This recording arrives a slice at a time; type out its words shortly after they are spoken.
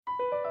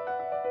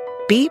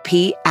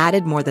BP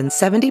added more than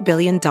 $70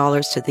 billion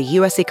to the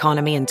U.S.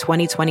 economy in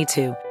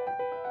 2022.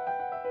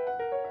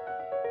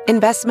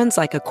 Investments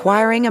like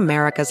acquiring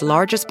America's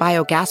largest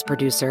biogas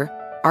producer,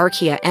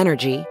 Archaea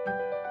Energy,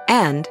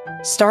 and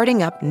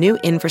starting up new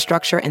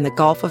infrastructure in the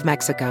Gulf of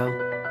Mexico.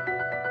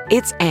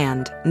 It's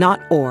and,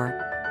 not or.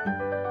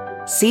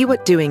 See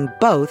what doing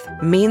both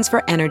means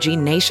for energy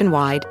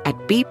nationwide at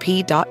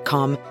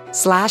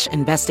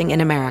bp.com/investing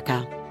in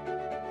America.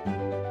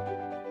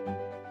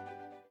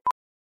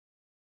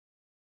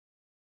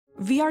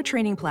 VR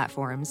training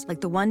platforms,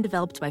 like the one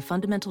developed by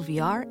Fundamental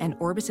VR and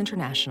Orbis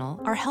International,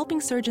 are helping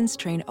surgeons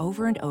train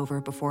over and over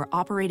before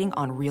operating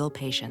on real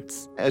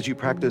patients. As you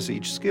practice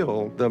each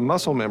skill, the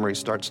muscle memory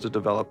starts to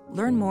develop.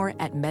 Learn more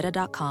at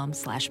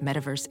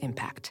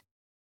meta.com/metaverseimpact.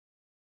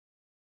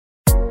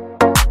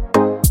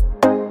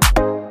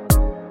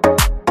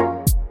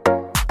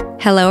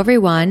 Hello,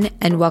 everyone,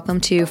 and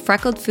welcome to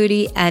Freckled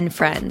Foodie and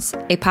Friends,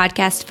 a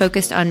podcast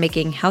focused on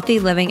making healthy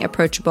living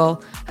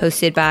approachable,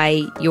 hosted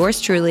by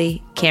yours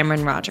truly,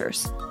 Cameron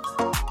Rogers.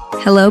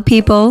 Hello,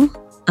 people.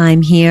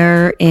 I'm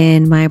here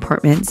in my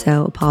apartment,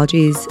 so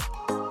apologies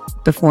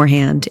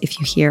beforehand if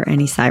you hear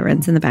any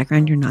sirens in the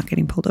background. You're not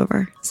getting pulled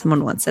over.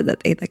 Someone once said that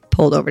they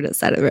pulled over to the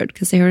side of the road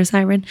because they heard a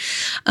siren.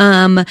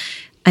 I'm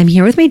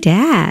here with my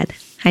dad.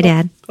 Hi,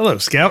 Dad. Hello,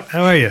 Scout.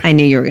 How are you? I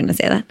knew you were going to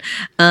say that.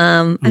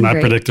 I'm not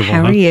great. predictable.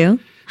 How are you?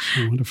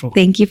 Oh, wonderful.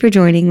 Thank you for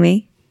joining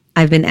me.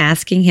 I've been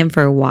asking him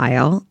for a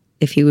while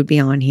if he would be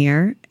on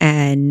here,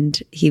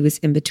 and he was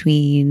in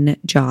between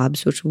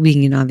jobs, which we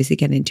can obviously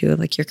get into,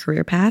 like your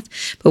career path.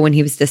 But when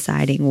he was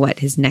deciding what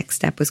his next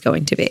step was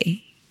going to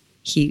be,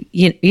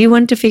 you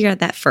wanted to figure out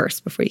that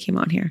first before you came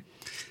on here,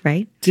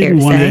 right? Didn't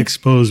want to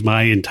expose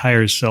my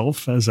entire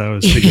self as I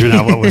was figuring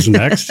out what was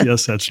next.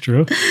 Yes, that's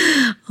true.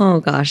 Oh,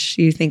 gosh.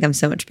 You think I'm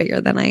so much bigger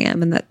than I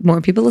am and that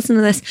more people listen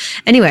to this.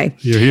 Anyway.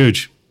 You're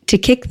huge. To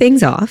kick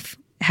things off,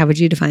 how would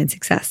you define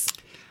success?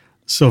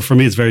 So for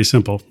me, it's very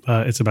simple.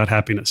 It's about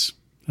happiness.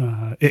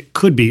 It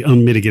could be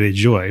unmitigated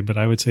joy, but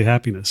I would say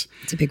happiness.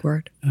 It's a big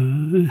word.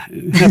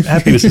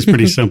 Happiness is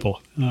pretty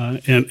simple.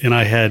 And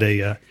I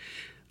had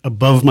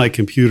above my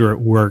computer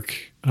at work,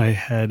 I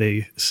had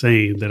a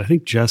saying that I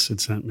think Jess had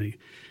sent me,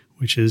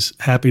 which is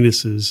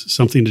happiness is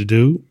something to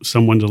do,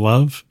 someone to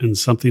love, and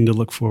something to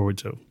look forward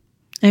to.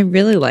 I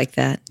really like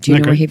that. Do you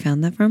know where he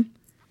found that from?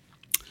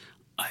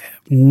 I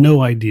have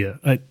no idea.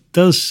 It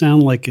does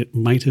sound like it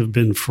might have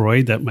been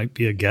Freud. That might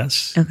be a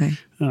guess. Okay.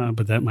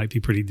 But that might be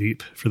pretty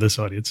deep for this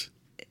audience.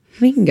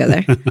 We can go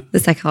there. The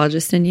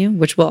psychologist in you,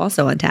 which we'll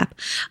also untap.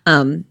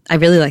 I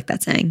really like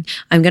that saying.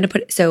 I'm going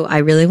to so I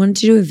really wanted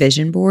to do a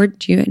vision board.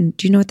 Do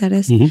you know what that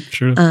is? Mm-hmm,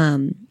 sure.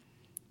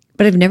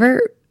 But I've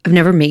never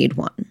made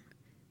one.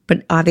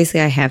 But obviously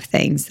I have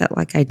things that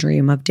I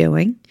dream of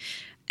doing.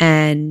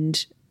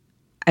 And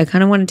I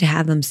kind of wanted to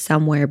have them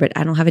somewhere, but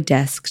I don't have a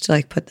desk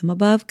to put them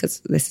above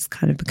because this has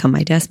kind of become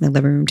my desk, my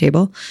living room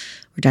table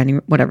or dining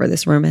room, whatever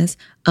this room is.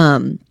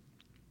 I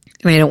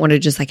don't want to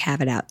just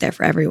have it out there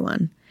for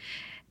everyone.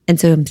 And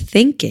so I'm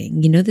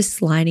thinking, the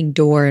sliding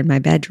door in my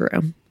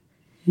bedroom.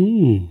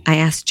 I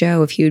asked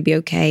Joe if he would be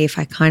okay if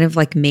I kind of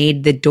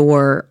made the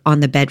door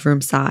on the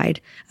bedroom side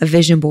a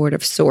vision board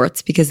of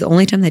sorts, because the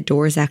only time that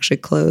door is actually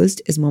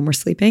closed is when we're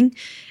sleeping.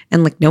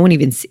 And no one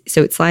even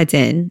so it slides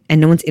in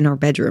and no one's in our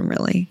bedroom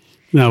really.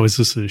 Now, is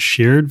this a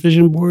shared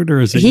vision board or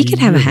is it? He could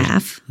have a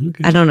half.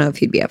 Okay. I don't know if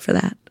he'd be up for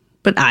that,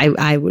 but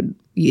I would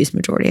use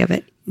majority of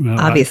it. Well,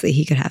 obviously,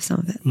 he could have some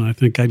of it. Well, I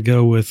think I'd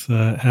go with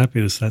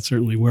happiness. That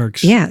certainly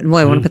works. Yeah. Well,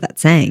 I want to put that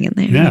saying in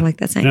there. Yeah. I like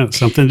that saying. Yeah.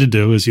 Something to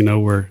do is,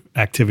 we're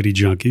activity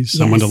junkies.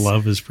 Someone to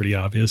love is pretty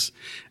obvious.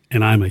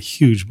 And I'm a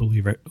huge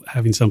believer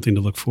having something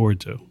to look forward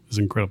to is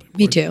incredibly important.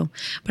 Me too.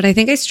 But I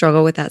think I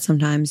struggle with that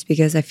sometimes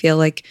because I feel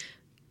like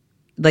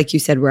you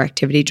said, we're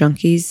activity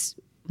junkies.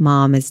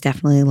 Mom is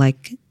definitely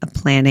a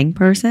planning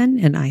person.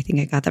 And I think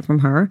I got that from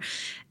her.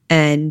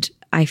 And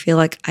I feel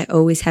like I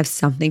always have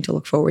something to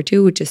look forward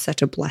to, which is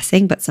such a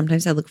blessing. But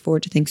sometimes I look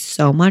forward to things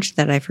so much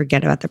that I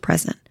forget about the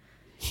present.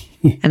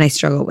 And I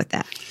struggle with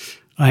that.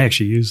 I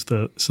actually use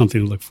the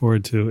something to look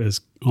forward to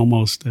as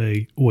almost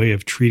a way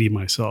of treating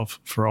myself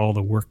for all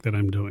the work that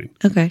I'm doing.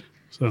 Okay.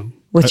 So,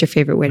 what's your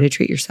favorite way to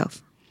treat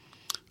yourself?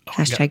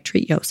 Hashtag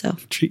treat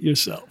yourself. Treat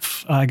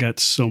yourself. I got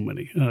so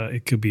many.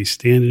 It could be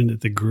standing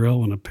at the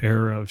grill in a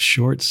pair of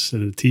shorts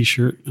and a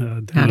T-shirt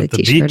down Not at the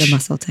t-shirt, beach. A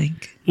muscle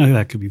tank.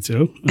 That could be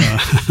too.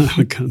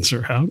 Guns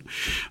are out.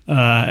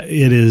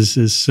 It is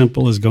as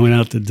simple as going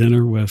out to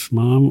dinner with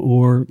mom,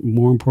 or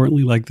more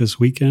importantly, like this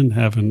weekend,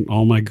 having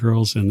all my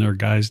girls and their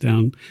guys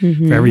down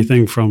for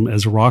everything from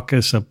as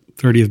raucous a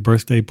 30th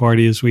birthday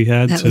party as we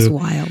had. That was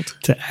wild.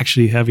 To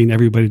actually having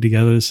everybody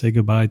together to say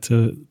goodbye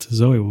to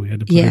Zoe when we had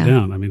to put her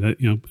down. I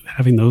mean,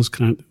 having those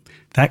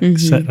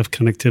set of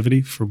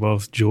connectivity for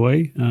both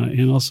joy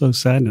and also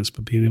sadness,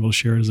 but being able to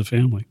share it as a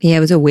family. Yeah, it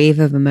was a wave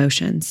of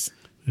emotions.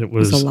 It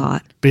was a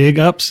lot. Big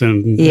ups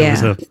and it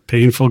was a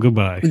painful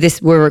goodbye.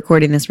 We're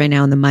recording this right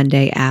now on the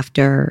Monday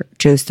after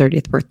Joe's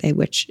 30th birthday,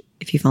 which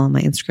if you follow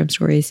my Instagram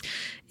stories,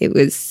 it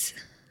was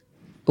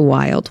a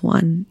wild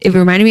one. It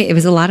reminded me, it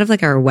was a lot of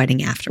like our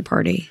wedding after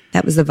party.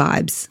 That was the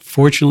vibes.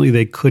 Fortunately,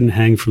 they couldn't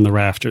hang from the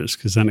rafters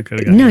because then it could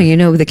have got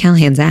No, the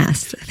Callahans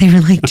asked. They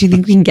were like, do you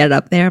think we can get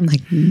up there? I'm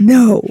like,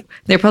 no.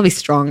 They're probably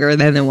stronger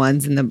than the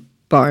ones in the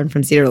barn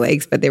from Cedar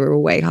Lakes, but they were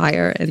way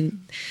higher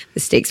and the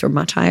stakes were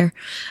much higher.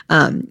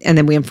 And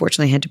then we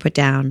unfortunately had to put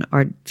down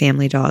our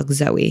family dog,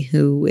 Zoe,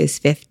 who is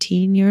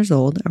 15 years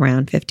old,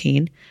 around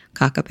 15,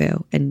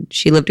 cockapoo. And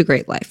she lived a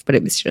great life, but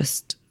it was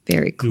just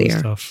very clear. It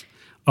was tough.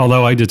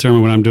 Although I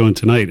determined what I'm doing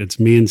tonight. It's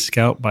me and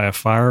Scout by a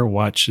fire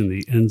watching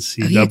the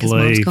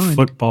NCAA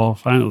football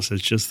finals.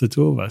 It's just the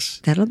two of us.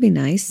 That'll be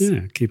nice.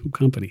 Yeah, keep them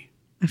company.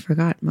 I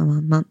forgot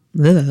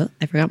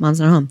I forgot mom's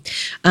not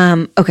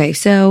home. Okay,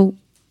 so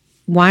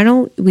why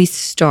don't we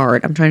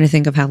start? I'm trying to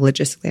think of how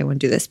logistically I want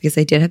to do this because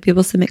I did have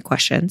people submit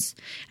questions,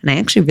 and I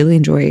actually really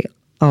enjoy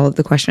all of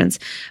the questions,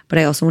 but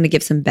I also want to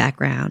give some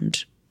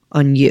background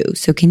on you.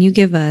 So can you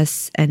give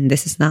us, and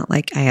this is not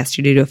like I asked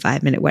you to do a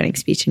 5-minute wedding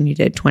speech and you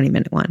did a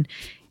 20-minute one.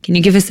 Can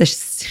you give us a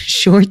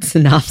short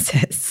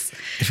synopsis?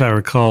 If I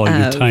recall,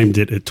 you timed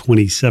it at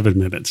 27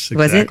 minutes. Exactly.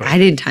 Was it? I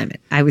didn't time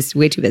it. I was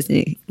way too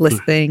busy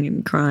listening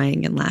and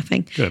crying and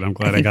laughing. Good. I'm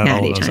glad I got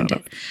all of those out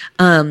of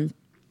it.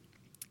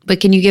 But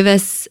can you give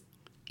us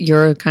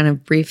your kind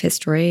of brief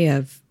history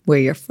of where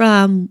you're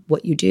from,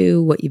 what you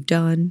do, what you've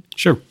done?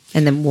 Sure.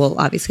 And then we'll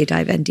obviously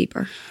dive in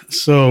deeper.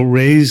 So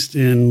raised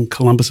in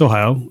Columbus,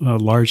 Ohio,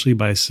 largely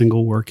by a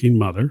single working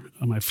mother.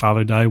 My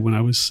father died when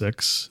I was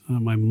 6.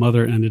 My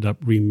mother ended up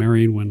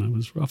remarrying when I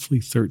was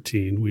roughly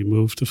 13. We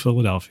moved to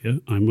Philadelphia.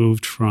 I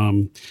moved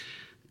from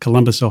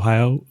Columbus,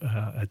 Ohio,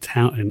 a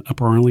town in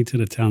Upper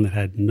Arlington, a town that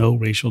had no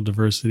racial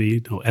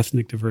diversity, no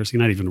ethnic diversity,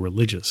 not even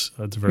religious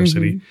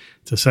diversity,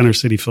 to Center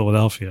City,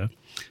 Philadelphia,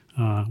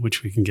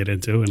 which we can get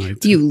into.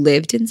 And you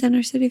lived in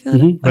Center City,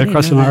 Philadelphia? Right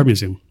across from the Art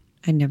Museum.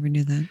 I never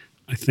knew that.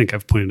 I think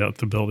I've pointed out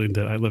the building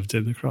that I lived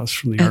in across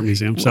from the Art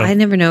Museum. So I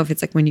never know if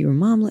it's like when you were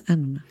mom. I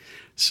don't know.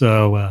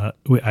 So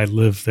I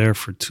lived there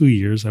for 2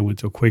 years. I went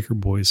to a Quaker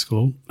boys'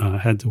 school,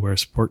 had to wear a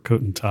sport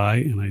coat and tie,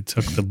 and I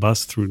took the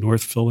bus through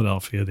North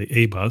Philadelphia, the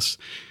A bus.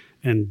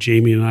 And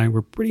Jamie and I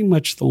were pretty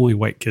much the only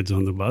white kids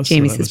on the bus.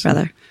 Jamie's his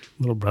brother.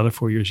 Little brother,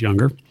 4 years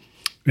younger.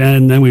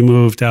 And then we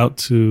moved out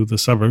to the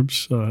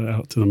suburbs,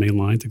 out to the main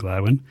line, to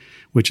Gladwin,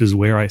 which is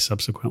where I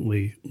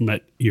subsequently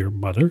met your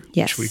mother,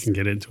 yes, which we can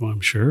get into,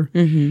 I'm sure.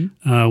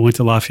 Went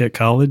to Lafayette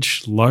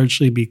College,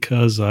 largely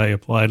because I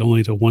applied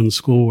only to one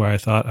school where I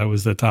thought I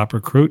was the top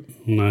recruit,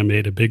 and I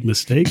made a big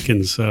mistake.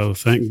 And so,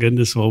 thank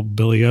goodness, old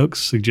Billy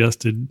Oakes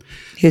suggested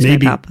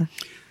maybe. My papa?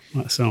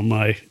 So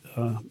my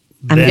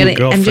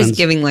I'm just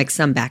giving like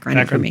some background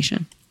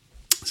information.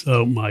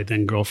 So my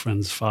then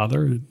girlfriend's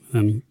father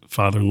and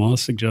father-in-law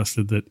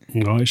suggested that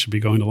I should be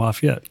going to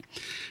Lafayette.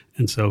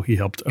 And so he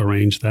helped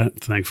arrange that,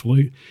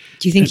 thankfully.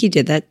 Do you think he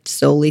did that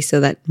solely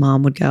so that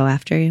mom would go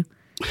after you?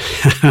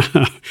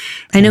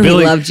 I know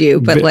Billy, he loved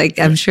you, but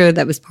I'm sure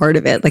that was part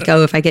of it. Like,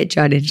 if I get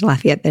Judd into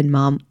Lafayette, then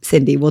mom,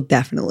 Cindy, will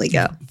definitely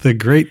go. The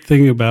great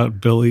thing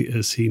about Billy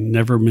is he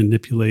never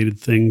manipulated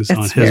things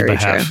on his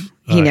behalf. True.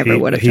 He never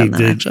would have done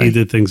that, actually. He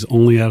did things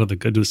only out of the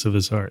goodness of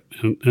his heart.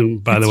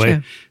 And by the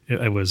way,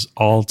 it was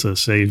all to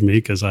save me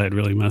because I had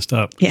really messed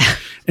up. Yeah.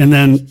 And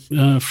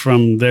then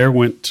from there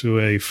went to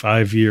a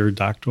 5-year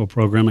doctoral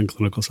program in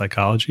clinical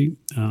psychology.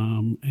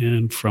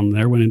 And from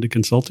there went into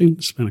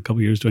consulting, spent a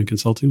couple years doing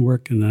consulting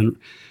work, and then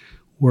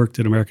worked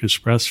at American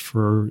Express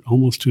for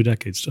almost 2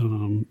 decades,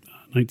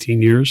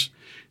 19 years.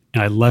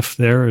 I left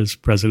there as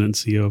president and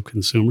CEO of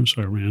Consumer,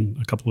 so I ran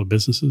a couple of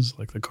businesses,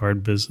 like the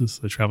card business,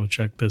 the travel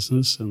check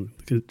business, and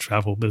the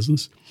travel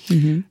business.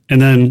 And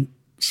then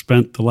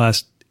spent the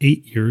last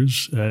 8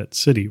 years at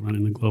Citi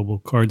running the global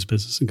cards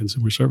business and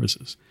consumer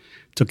services.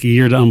 Took a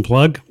year to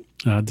unplug,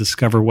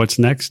 discover what's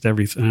next. I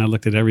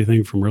looked at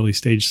everything from early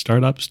stage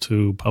startups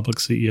to public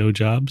CEO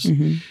jobs.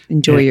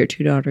 Enjoy your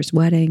 2 daughters'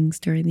 weddings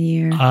during the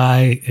year.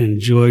 I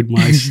enjoyed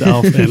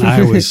myself, and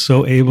I was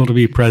so able to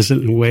be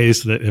present in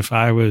ways that if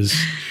I was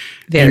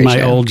in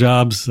my old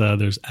jobs,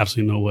 there's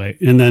absolutely no way.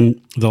 And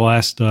then the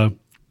last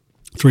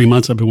 3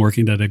 months, I've been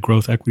working at a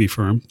growth equity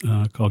firm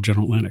called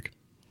General Atlantic.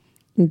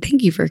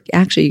 Thank you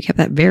you kept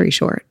that very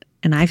short.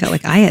 And I felt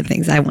like I had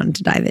things I wanted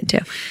to dive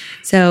into.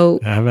 So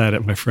have at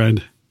it, my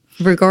friend.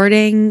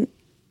 Regarding,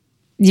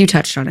 you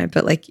touched on it,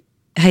 but like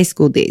high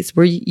school days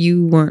where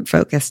you weren't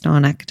focused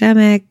on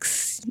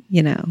academics,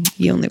 you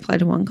only applied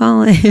to one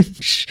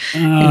college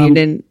and you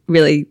didn't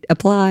really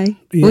apply.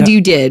 Yeah, well, you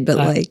did, but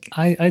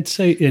I'd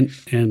say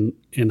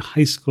in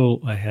high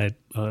school, I had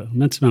an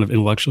immense amount of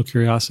intellectual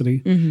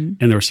curiosity, and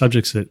there were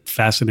subjects that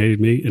fascinated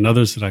me and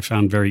others that I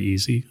found very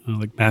easy.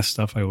 Like math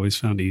stuff, I always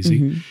found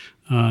easy.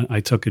 I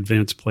took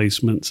advanced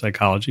placement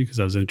psychology because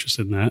I was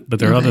interested in that, but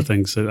there are other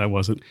things that I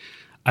wasn't.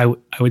 I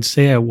would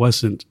say I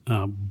wasn't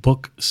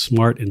book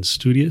smart and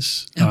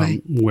studious,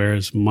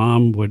 whereas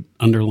mom would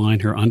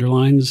underline her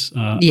underlines.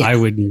 I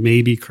would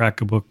maybe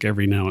crack a book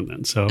every now and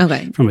then. So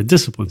from a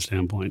discipline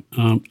standpoint,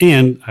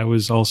 and I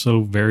was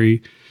also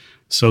very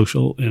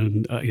social,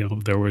 and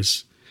there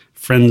was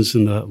friends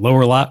in the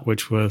lower lot,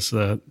 which was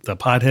the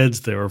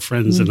potheads. There were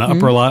friends in the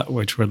upper lot,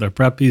 which were the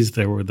preppies.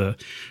 There were the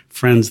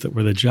friends that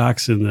were the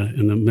jocks in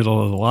the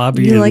middle of the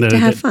lobby. You like to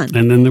have fun.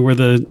 And then there were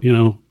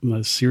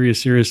the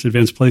serious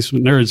advanced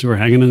placement nerds who were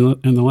hanging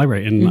in the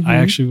library. And I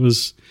actually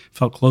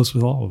felt close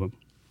with all of them.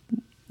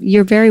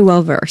 You're very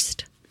well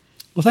versed.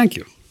 Well, thank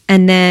you.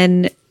 And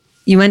then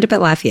you end up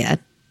at Lafayette.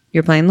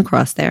 You're playing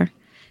lacrosse there.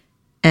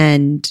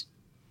 And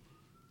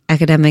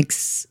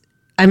academics,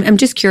 I'm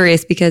just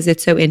curious because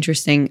it's so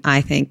interesting,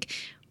 I think.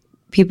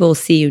 People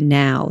see you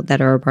now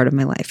that are a part of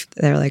my life.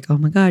 They're like, oh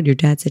my God, your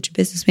dad's such a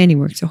businessman. He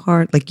works so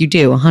hard. Like you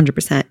do, 100%.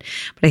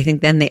 But I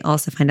think then they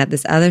also find out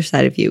this other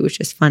side of you, which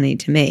is funny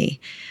to me,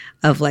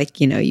 of like,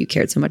 you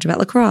cared so much about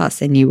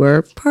lacrosse and you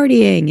were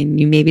partying and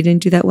you maybe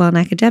didn't do that well in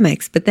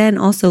academics. But then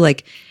also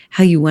like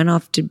how you went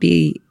off to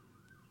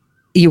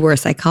you were a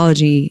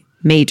psychology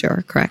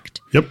major,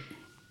 correct? Yep.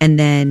 And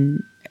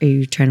then, are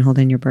you trying to hold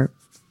in your burp?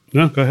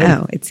 No, go ahead.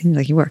 Oh, it seems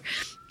like you were.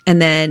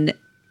 And then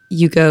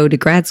you go to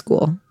grad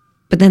school.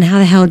 But then how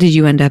the hell did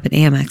you end up at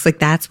Amex? Like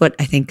that's what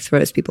I think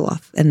throws people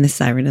off. And the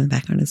siren in the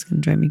background is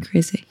going to drive me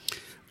crazy.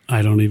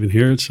 I don't even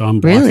hear it, so I'm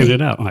blocking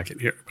it out. I can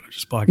hear it, but I'm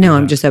just blocking it out. No,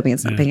 I'm just hoping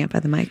it's not picking up by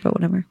the mic, but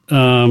whatever.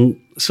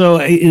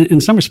 So in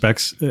some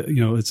respects,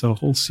 it's a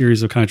whole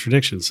series of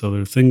contradictions. So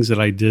there are things that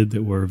I did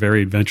that were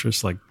very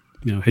adventurous, like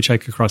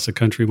hitchhike across the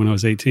country when I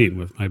was 18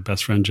 with my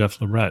best friend, Jeff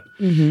Labret,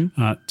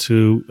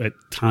 to at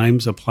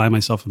times apply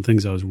myself in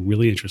things I was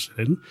really interested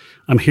in.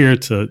 I'm here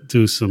to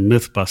do some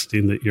myth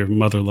busting that your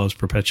mother loves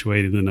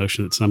perpetuating the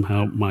notion that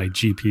somehow my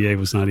GPA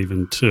was not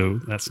even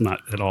 2. That's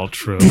not at all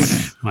true.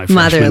 My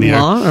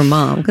mother-in-law or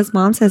mom? Because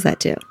mom says that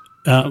too.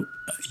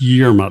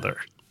 Your mother.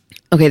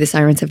 Okay, the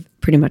sirens have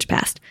pretty much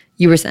passed.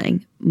 You were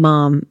saying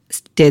mom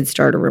did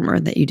start a rumor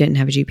that you didn't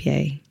have a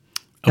GPA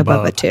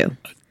above a 2.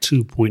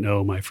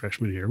 2.0 my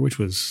freshman year, which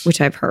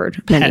I've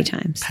heard many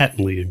times.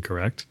 Patently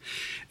incorrect.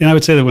 And I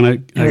would say that when I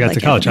got to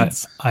college,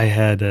 I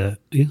had,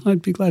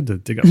 I'd be glad to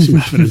dig up some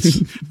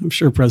evidence. I'm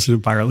sure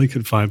President Byerly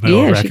could find my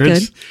old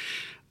records.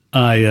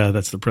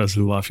 That's the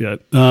president of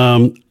Lafayette.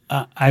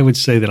 I would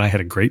say that I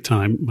had a great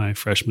time my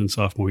freshman,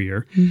 sophomore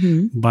year.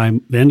 By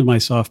the end of my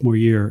sophomore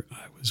year,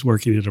 I was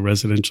working at a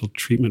residential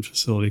treatment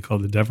facility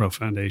called the Devereux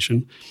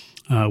Foundation,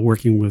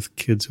 working with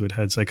kids who had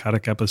had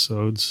psychotic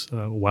episodes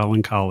while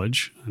in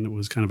college. And it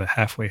was kind of a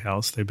halfway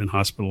house. They'd been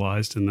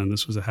hospitalized. And then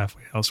this was a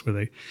halfway house where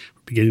they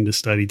were beginning to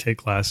study, take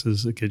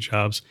classes, get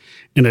jobs,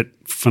 and at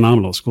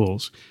phenomenal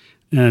schools.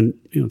 And,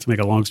 to make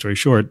a long story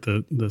short,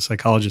 the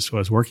psychologist who I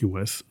was working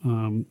with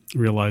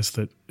realized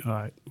that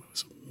I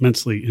was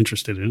immensely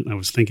interested in it. I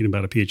was thinking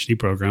about a PhD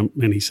program.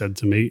 And he said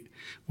to me,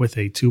 with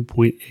a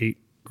 2.8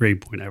 grade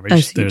point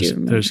average,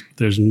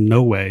 there's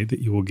no way that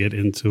you will get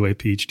into a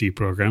PhD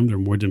program. They're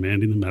more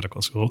demanding than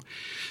medical school.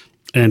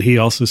 And he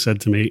also said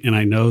to me, and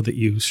I know that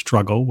you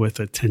struggle with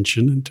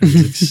attention in terms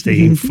of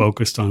staying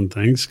focused on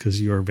things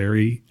because you are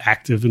very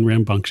active and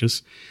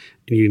rambunctious,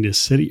 and you need to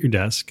sit at your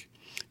desk.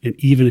 And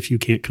even if you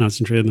can't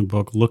concentrate on the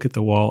book, look at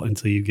the wall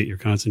until you get your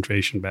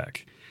concentration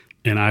back.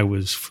 And I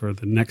was, for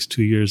the next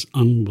 2 years,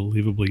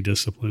 unbelievably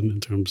disciplined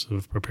in terms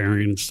of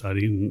preparing and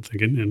studying and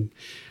thinking.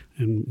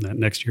 And that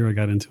next year, I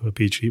got into a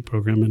PhD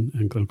program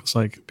in clinical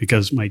psych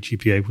because my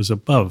GPA was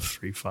above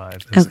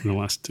 3.5 in the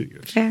last 2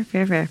 years.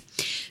 Fair.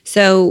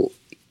 So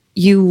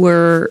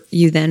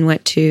you then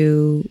went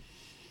to,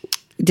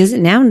 is it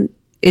now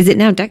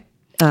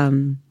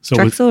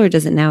Drexel, or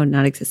does it now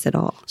not exist at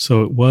all?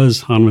 So it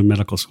was Hahnemann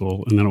Medical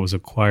School, and then it was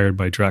acquired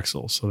by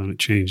Drexel. So then it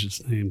changed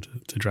its name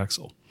to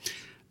Drexel.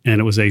 And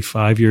it was a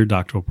 5-year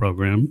doctoral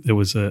program. It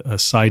was a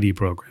PsyD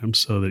program,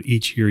 so that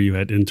each year you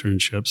had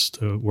internships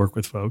to work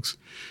with folks,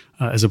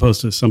 as opposed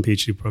to some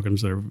PhD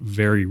programs that are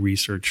very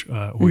research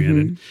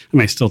oriented. I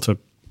mean, I still took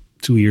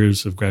 2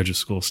 years of graduate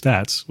school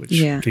stats, which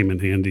came in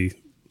handy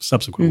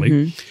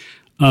subsequently.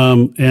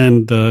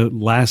 And the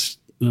last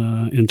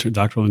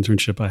doctoral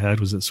internship I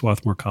had was at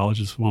Swarthmore College,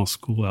 a small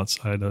school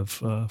outside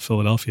of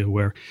Philadelphia,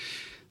 where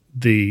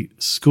the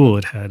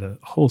school had a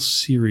whole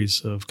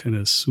series of kind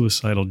of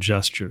suicidal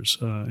gestures.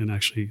 And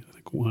actually, I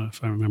think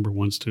if I remember,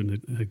 one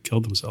student had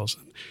killed themselves.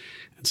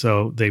 And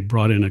so they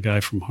brought in a guy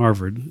from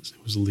Harvard, it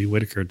was Lee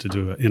Whitaker, to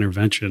do an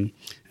intervention.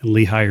 And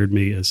Lee hired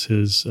me as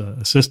his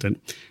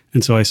assistant.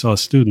 And so I saw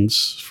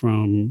students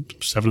from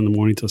 7 in the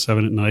morning till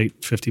 7 at night,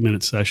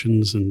 50-minute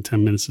sessions and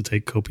 10 minutes to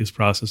take copious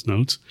process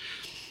notes.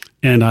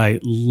 And I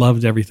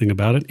loved everything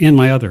about it. And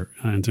my other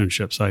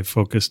internships, I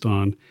focused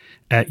on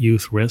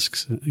at-youth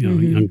risks,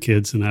 young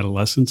kids and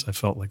adolescents. I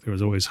felt like there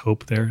was always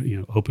hope there,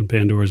 open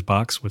Pandora's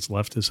box, what's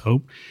left is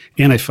hope.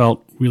 And I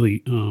felt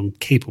really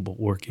capable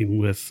working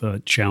with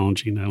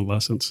challenging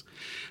adolescents.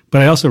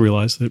 But I also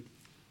realized that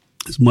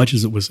as much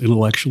as it was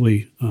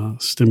intellectually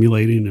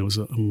stimulating, it was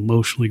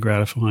emotionally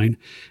gratifying,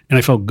 and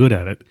I felt good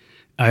at it,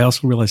 I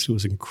also realized it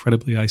was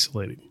incredibly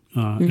isolating.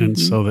 And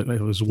so that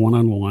it was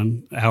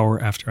one-on-one, hour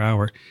after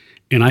hour.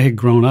 And I had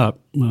grown up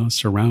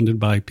surrounded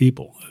by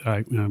people,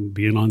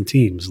 being on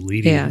teams,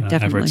 leading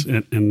efforts.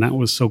 And that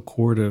was so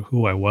core to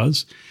who I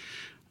was.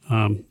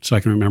 So I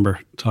can remember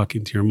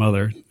talking to your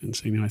mother and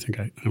saying, I think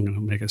I'm going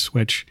to make a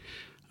switch.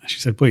 She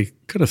said, boy, you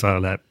could have thought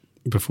of that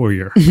before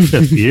your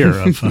fifth year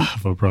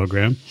of a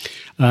program.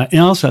 And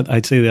also,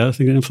 I'd say the other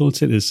thing that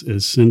influenced it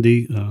is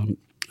Cindy,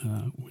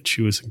 when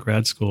she was in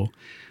grad school,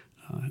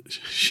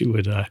 she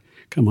would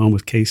come home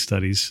with case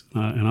studies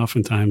and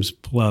oftentimes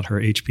pull out her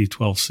HP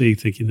 12C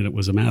thinking that it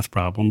was a math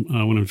problem,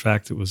 when in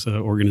fact it was an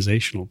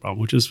organizational problem,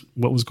 which is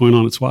what was going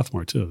on at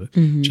Swarthmore too.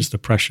 Just the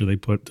pressure they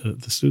put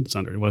the students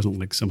under. It wasn't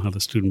like somehow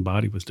the student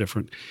body was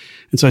different.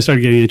 And so I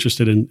started getting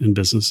interested in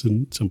business,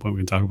 and at some point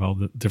we can talk about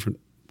the different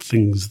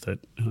things that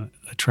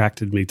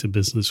attracted me to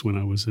business when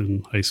I was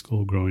in high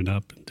school growing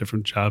up and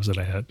different jobs that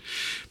I had.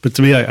 But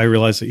to me, I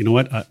realized that, you know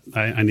what,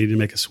 I needed to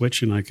make a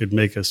switch, and I could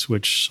make a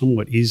switch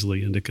somewhat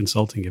easily into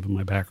consulting given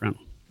my background.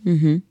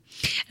 Mm-hmm. And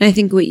I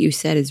think what you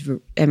said is,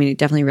 it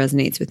definitely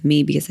resonates with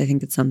me, because I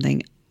think it's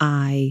something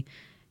I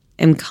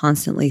am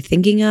constantly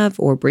thinking of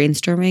or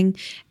brainstorming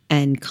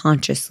and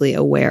consciously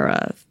aware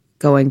of,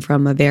 going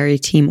from a very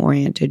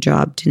team-oriented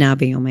job to now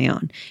being on my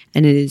own.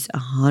 And it is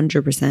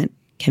 100%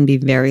 can be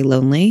very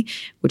lonely,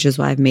 which is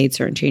why I've made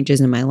certain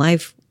changes in my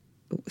life,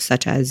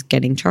 such as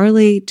getting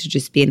Charlie to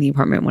just be in the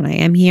apartment when I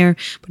am here,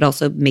 but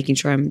also making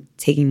sure I'm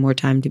taking more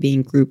time to be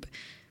in group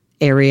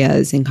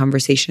areas and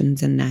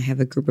conversations. And I have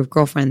a group of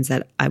girlfriends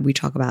that we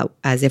talk about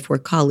as if we're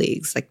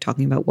colleagues, like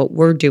talking about what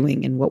we're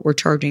doing and what we're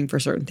charging for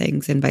certain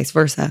things and vice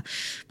versa.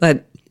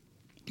 But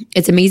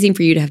it's amazing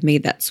for you to have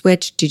made that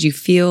switch. Did you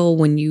feel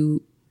when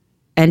you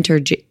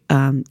entered,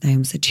 I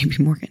almost said JP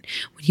Morgan,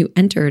 when you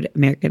entered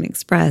American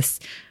Express,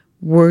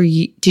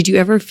 did you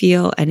ever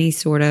feel any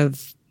sort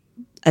of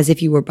as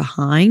if you were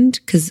behind?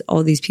 Because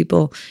all these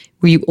people,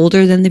 were you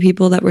older than the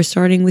people that were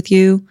starting with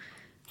you?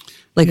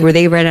 Like, were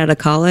they right out of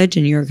college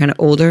and you were kind of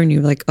older and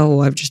you were like, oh,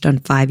 I've just done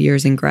 5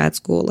 years in grad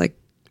school, like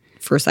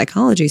for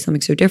psychology,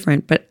 something so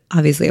different, but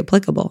obviously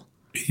applicable?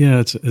 Yeah,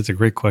 it's a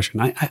great question.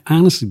 I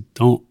honestly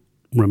don't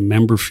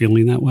remember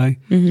feeling that way.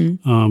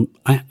 Mm-hmm.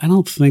 I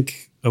don't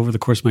think over the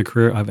course of my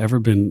career I've ever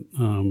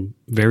been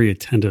very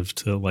attentive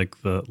to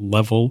like the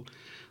level,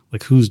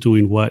 like who's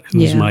doing what,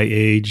 who's my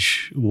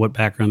age, what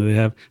background do they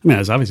have. I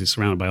was obviously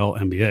surrounded by all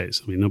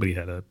MBAs. Nobody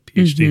had a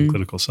PhD in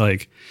clinical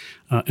psych.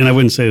 And I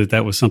wouldn't say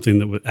that was something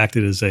that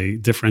acted as a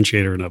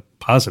differentiator in a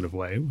positive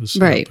way. It was,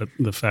 right. But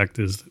the fact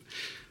is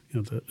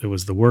that, it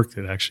was the work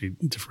that actually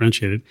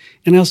differentiated.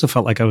 And I also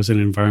felt like I was in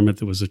an environment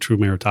that was a true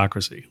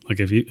meritocracy. Like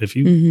if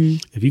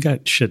you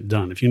got shit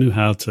done, if you knew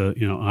how to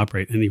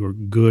operate, and you were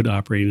good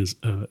operating as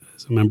a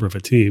member of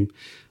a team,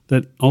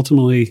 that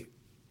ultimately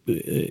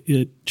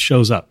it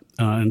shows up.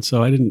 And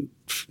so I didn't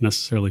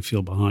necessarily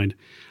feel behind.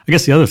 I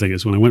guess the other thing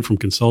is when I went from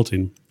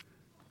consulting,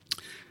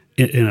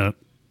 in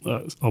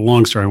a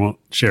long story I won't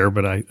share,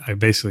 but I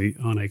basically,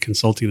 on a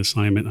consulting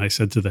assignment, I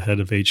said to the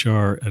head of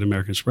HR at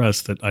American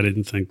Express that I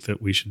didn't think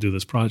that we should do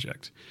this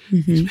project.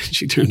 Mm-hmm.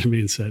 She turned to me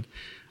and said,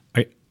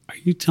 are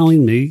you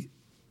telling me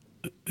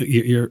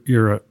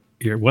you're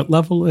what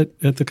level at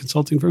the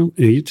consulting firm?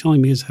 And are you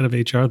telling me as head of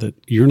HR that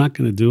you're not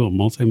going to do a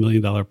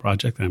multi-million-dollar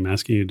project that I'm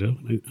asking you to do?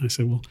 And I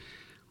said, well,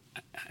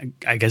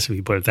 I guess if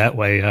you put it that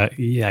way,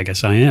 yeah, I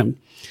guess I am.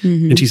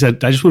 Mm-hmm. And she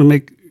said, I just want to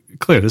make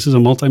clear, this is a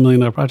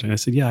multi-million-dollar project. I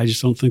said, yeah, I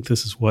just don't think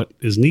this is what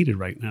is needed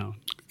right now.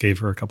 Gave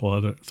her a couple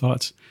other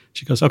thoughts.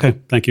 She goes, okay,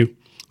 thank you.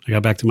 I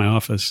got back to my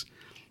office,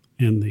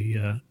 and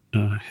the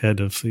head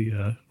of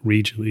the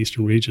region, the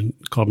Eastern region,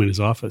 called me in his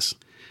office.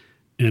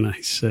 And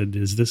I said,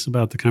 is this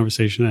about the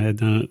conversation I had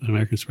down at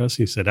American Express?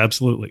 And he said,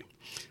 absolutely.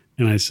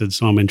 And I said,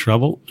 so I'm in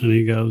trouble? And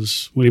he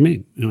goes, what do you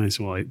mean? And I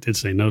said, well, I did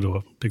say no to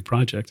a big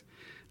project.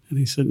 And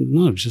he said,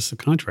 no, it's just the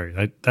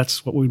contrary.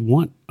 That's what we'd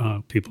want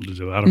people to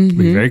do. I'd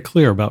be very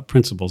clear about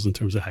principles in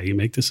terms of how you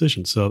make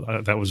decisions. So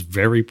that was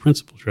very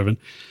principle-driven.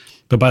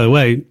 But by the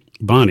way,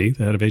 Bonnie,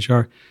 the head of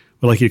HR,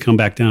 would like you to come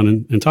back down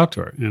and talk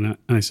to her. And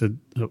I said,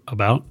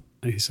 about?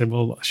 And he said,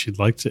 well, she'd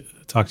like to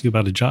talk to you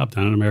about a job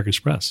down at American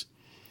Express.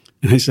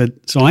 And I said,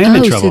 so I am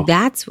in trouble. So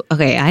that's,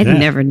 okay, I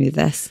never knew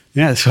this.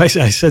 Yeah, so I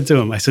said to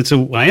him,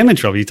 so I am in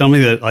trouble. You tell me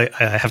that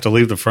I have to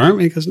leave the firm?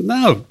 And he goes,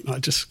 no,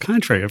 just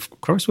contrary. Of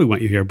course we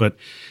want you here, but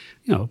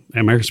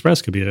American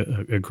Express could be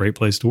a great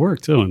place to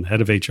work too, and the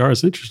head of HR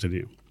is interested in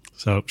you.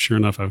 So sure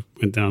enough, I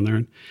went down there,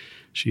 and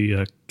she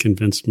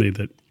convinced me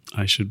that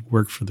I should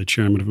work for the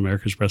chairman of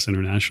American Express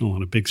International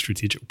on a big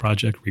strategic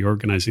project,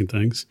 reorganizing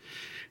things.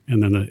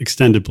 And then the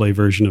extended play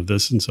version of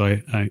this. And so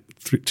I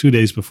 2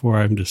 days before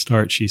I'm to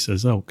start, she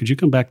says, oh, could you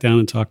come back down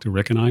and talk to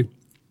Rick and I?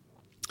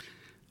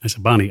 I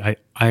said, Bonnie, I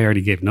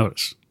already gave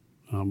notice.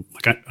 I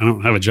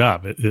don't have a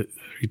job. Are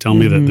you telling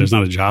me that there's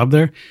not a job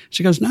there?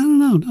 She goes,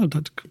 no,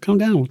 come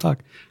down. We'll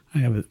talk. I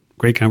have a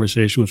great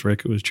conversation with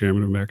Rick, who was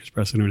chairman of American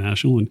Express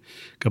International, and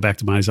go back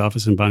to Bonnie's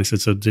office. And Bonnie said,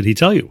 so did he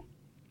tell you?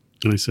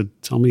 And I said,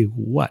 tell me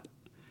what?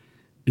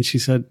 And she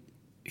said,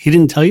 he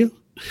didn't tell you?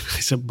 I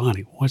said,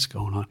 Bonnie, what's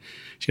going on?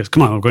 She goes,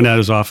 come on, I'm going down to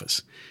his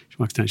office. She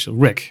walks down. She goes,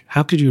 Rick,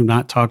 how could you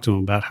not talk to him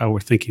about how we're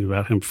thinking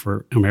about him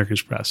for American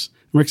Express?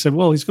 And Rick said,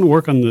 well, he's going to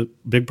work on the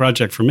big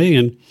project for me,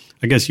 and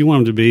I guess you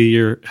want him to be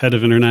your head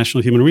of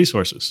international human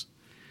resources.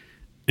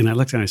 And I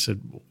looked at him and I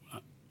said,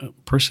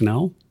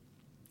 personnel?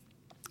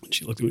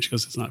 She looked at me, she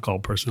goes, it's not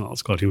called personnel,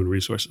 it's called human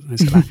resources. And I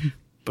said,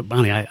 but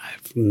Bonnie,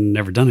 I've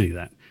never done any of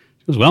that.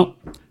 She goes, well,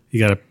 you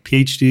got a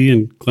PhD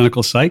in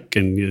clinical psych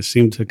and you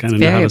seem to kind of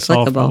know how to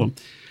solve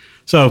problems.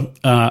 So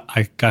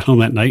I got home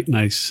that night and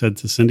I said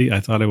to Cindy, I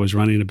thought I was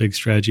running a big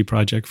strategy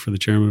project for the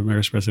chairman of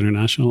Amerispress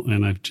International,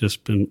 and I've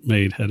just been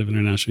made head of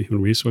international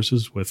human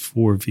resources with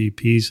 4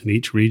 VPs in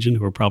each region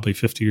who are probably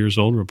 50 years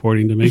old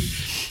reporting to me.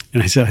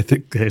 And I said, I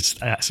think it's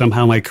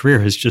somehow my career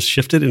has just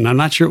shifted, and I'm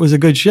not sure it was a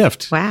good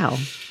shift. Wow.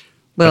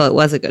 Well, it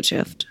was a good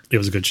shift. It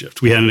was a good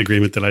shift. We had an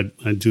agreement that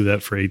I'd do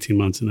that for 18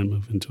 months and then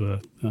move into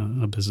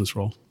a business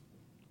role.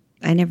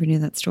 I never knew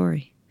that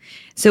story.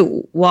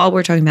 So while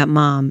we're talking about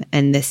mom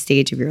and this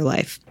stage of your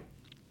life,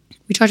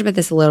 we talked about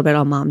this a little bit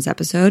on Mom's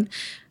episode,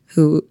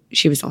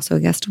 she was also a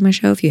guest on my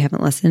show. If you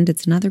haven't listened,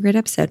 it's another great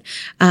episode.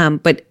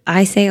 But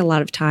I say a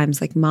lot of times,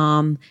 like,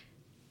 Mom,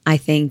 I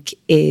think,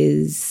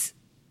 is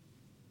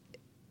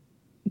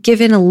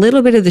given a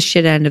little bit of the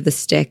shit end of the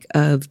stick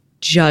of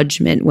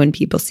judgment when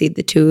people see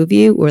the two of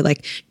you or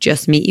like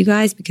just meet you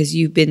guys, because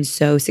you've been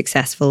so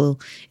successful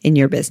in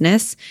your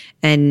business.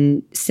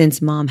 And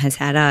since Mom has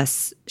had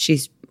us,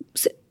 she's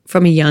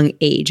from a young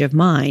age of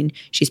mine,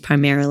 she's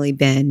primarily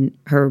been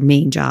her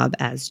main job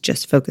as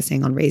just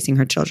focusing on raising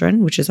her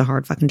children, which is a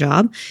hard fucking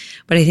job.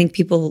 But I think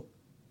people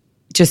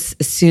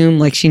just assume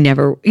like she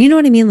never, you know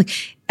what I mean? Like,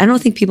 I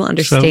don't think people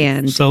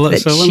understand. So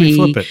let me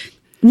flip it.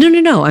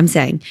 No. I'm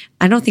saying,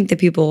 I don't think that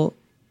people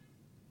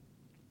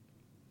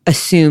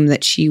assume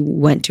that she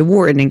went to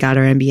Wharton and got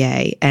her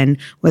MBA and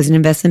was an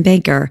investment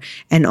banker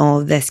and all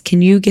of this.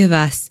 Can you give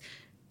us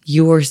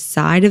your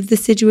side of the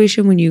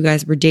situation when you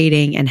guys were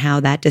dating and how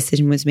that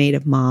decision was made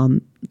of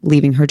Mom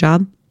leaving her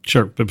job?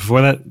 Sure. But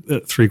before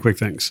that, 3 quick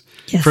things.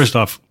 Yes. First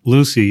off,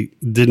 Lucy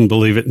didn't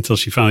believe it until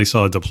she finally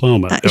saw a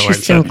diploma. She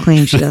still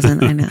claims she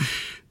doesn't. I know.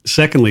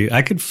 Secondly,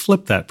 I could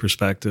flip that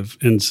perspective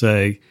and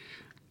say,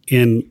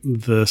 in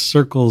the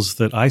circles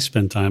that I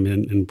spend time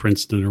in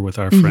Princeton or with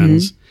our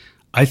friends,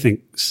 I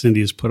think Cindy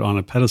is put on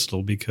a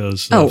pedestal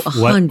because of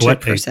what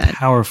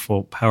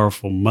a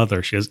powerful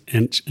mother she is.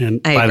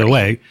 And by the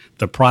way,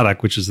 the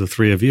product, which is the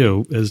 3 of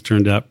you, has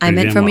turned out pretty I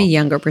meant from well. a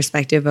younger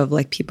perspective of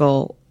like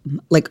people,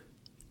 like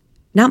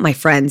not my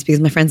friends, because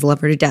my friends love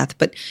her to death,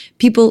 but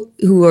people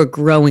who are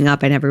growing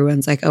up and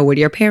everyone's like, oh, what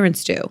do your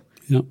parents do?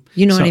 Yep.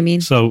 You know what I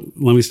mean? So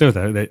let me start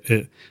with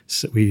that.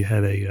 We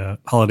had a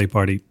holiday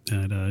party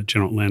at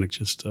General Atlantic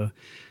just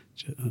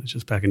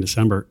back in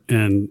December,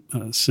 and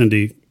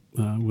Cindy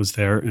was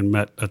there and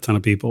met a ton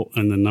of people,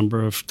 and the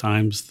number of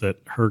times that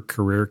her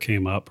career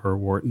came up, her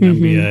Wharton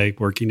MBA,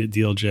 working at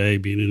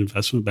DLJ, being an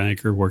investment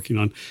banker, working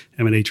on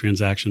M&A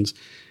transactions.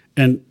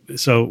 And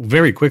so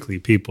very quickly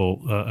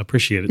people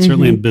appreciate it,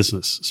 certainly in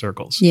business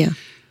circles. Yeah.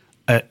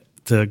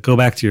 To go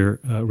back to your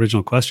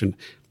original question,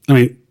 I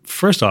mean,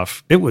 first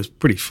off, it was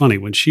pretty funny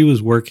when she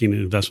was working in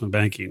investment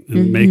banking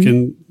and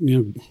making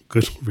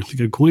really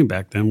good coin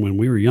back then when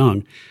we were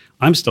young.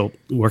 I'm still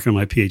working on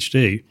my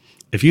PhD.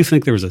 If you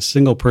think there was a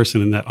single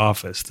person in that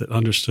office that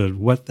understood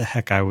what the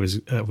heck I was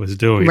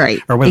doing,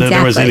 right, or whether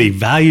there was any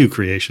value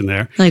creation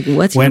there, like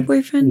what's your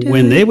boyfriend doing?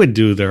 When they would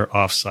do their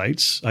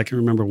offsites, I can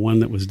remember one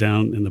that was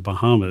down in the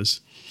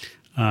Bahamas.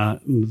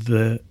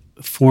 The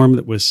form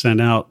that was sent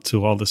out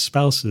to all the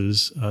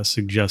spouses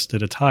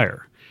suggested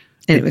attire,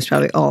 and it was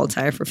probably all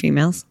attire for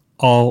females.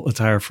 All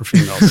attire for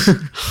females.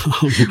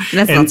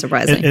 That's not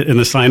surprising. And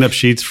the sign-up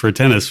sheets for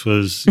tennis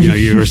was,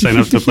 you were signed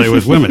up to play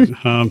with women.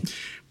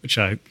 Which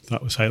I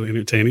thought was highly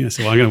entertaining. I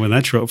said, well, I'm going to win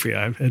that trophy.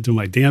 I had to do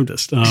my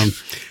damnedest. So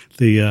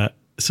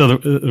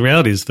the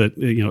reality is that,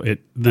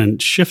 it then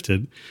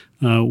shifted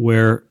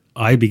where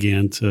I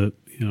began to,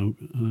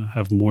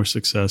 have more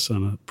success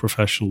on a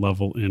professional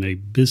level in a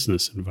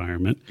business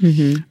environment.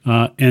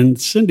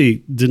 And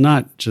Cindy did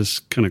not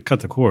just kind of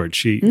cut the cord.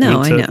 She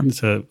went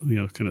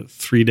to kind of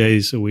 3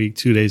 days a week,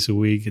 2 days a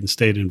week, and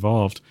stayed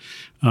involved.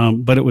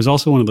 But it was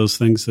also one of those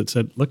things that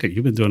said, look,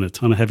 you've been doing a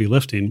ton of heavy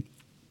lifting.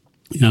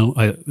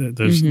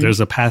 There's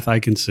a path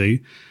I can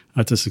see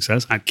to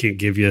success. I can't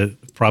give you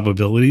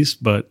probabilities,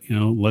 but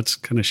let's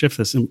kind of shift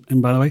this.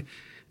 And by the way,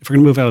 if we're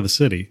going to move out of the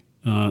city,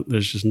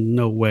 there's just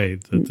no way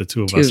that the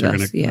two of us are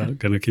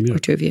going to commute. Or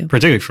 2 of you,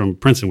 particularly from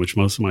Princeton, which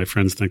most of my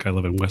friends think I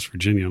live in West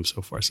Virginia. I'm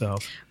so far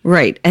south.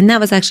 Right, and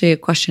that was actually a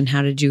question.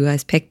 How did you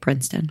guys pick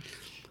Princeton?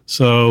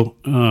 So,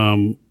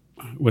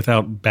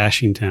 without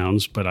bashing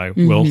towns, but I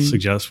will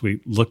suggest we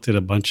looked at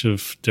a bunch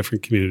of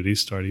different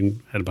communities,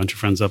 had a bunch of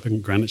friends up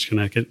in Greenwich,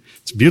 Connecticut.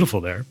 It's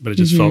beautiful there, but it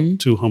just felt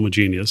too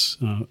homogeneous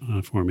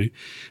for me.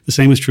 The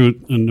same is true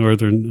in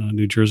northern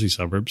New Jersey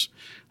suburbs,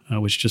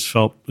 which just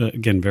felt,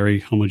 again, very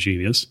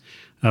homogeneous.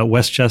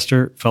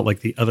 Westchester felt like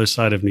the other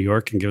side of New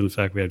York, and given the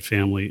fact we had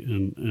family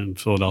in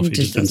Philadelphia,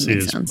 just didn't see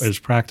it as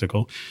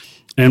practical.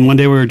 And one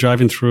day we were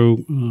driving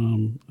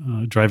home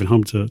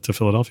to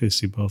Philadelphia to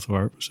see both of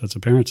our sets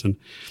of parents, and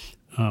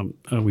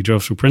we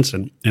drove through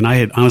Princeton. And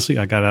I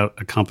got out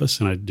a compass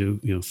and I'd do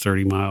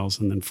 30 miles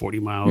and then 40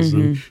 miles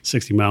and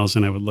 60 miles,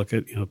 and I would look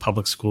at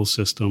public school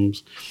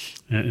systems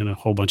and a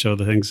whole bunch of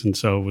other things. And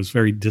so I was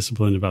very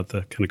disciplined about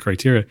the kind of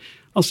criteria.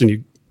 All of a sudden,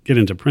 you get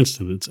into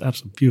Princeton, it's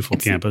absolutely beautiful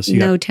campus.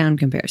 No town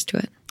compares to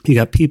it. You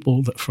got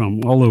people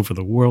from all over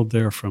the world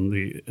there, from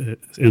the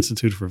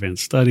Institute for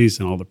Advanced Studies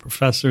and all the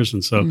professors.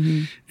 And so,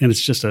 and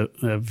it's just a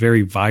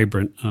very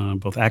vibrant,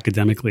 both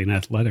academically and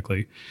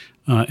athletically.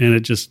 And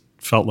it just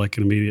felt like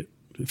an immediate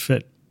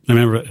fit. I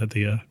remember at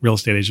the real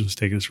estate agent was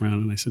taking us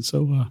around, and I said,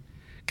 so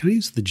can I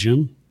use the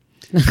gym?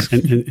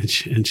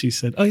 and she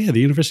said, oh, yeah, the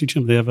university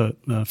gym, they have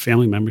a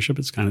family membership.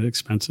 It's kind of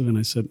expensive. And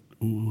I said,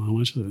 well, how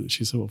much is it? And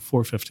she said, well,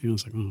 $450. And I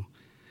was like, oh.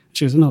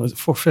 She goes, no, it's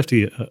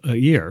 $450 a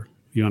year.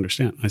 You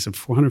understand? I said,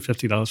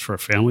 $450 for a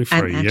family for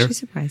a year? I'm actually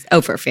surprised.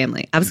 Oh, for a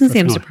family. I was going to say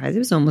I'm surprised. It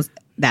was almost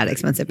that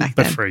expensive back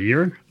then. But for a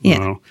year? Yeah.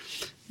 Oh.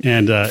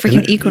 And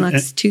freaking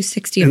Equinox,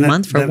 $260 a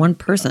month for one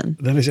person.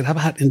 Then I said, how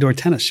about indoor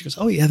tennis? She goes,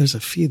 oh, yeah, there's a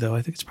fee, though.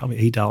 I think it's probably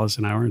 $8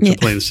 an hour. And to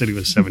play in the city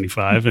was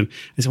 $75. And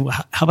I said,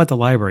 well, how about the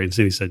library? And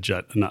Cindy said,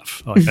 Judd,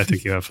 enough. Like, I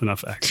think you have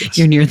enough access.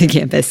 You're near the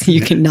campus. You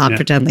cannot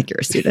pretend like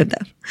you're a student,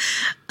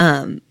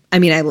 though. I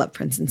mean, I love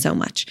Princeton so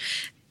much.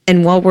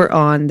 And while we're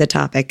on the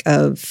topic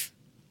of,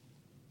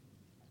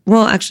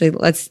 well, actually,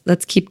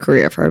 let's keep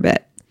career for a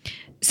bit.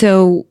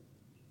 So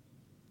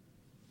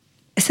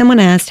someone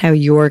asked how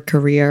your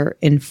career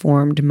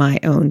informed my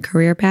own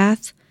career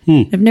path.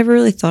 I've never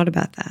really thought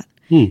about that.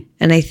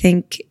 And I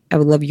think I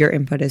would love your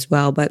input as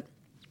well. But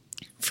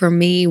for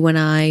me, when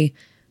I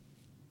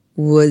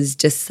was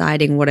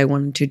deciding what I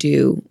wanted to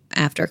do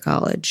after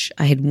college,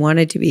 I had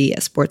wanted to be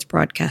a sports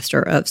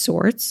broadcaster of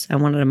sorts. I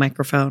wanted a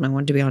microphone. I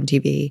wanted to be on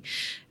TV.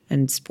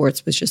 And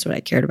sports was just what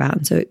I cared about.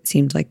 And so it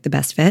seemed like the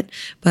best fit.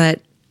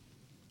 But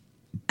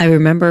I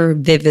remember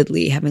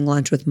vividly having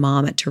lunch with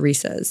Mom at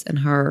Teresa's and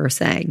her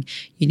saying,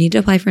 you need to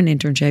apply for an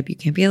internship. You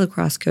can't be a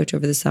lacrosse coach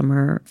over the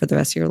summer for the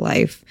rest of your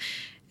life.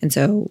 And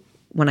so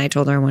when I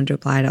told her I wanted to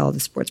apply to all the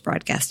sports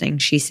broadcasting,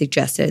 she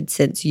suggested,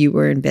 since you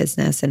were in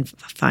business and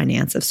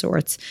finance of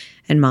sorts,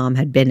 and Mom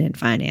had been in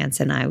finance,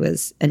 and I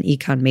was an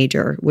econ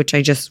major, which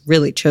I just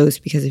really chose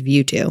because of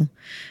you two.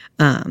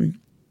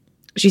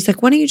 She's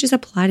like, why don't you just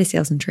apply to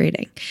sales and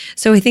trading?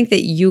 So I think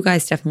that you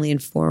guys definitely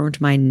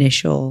informed my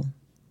initial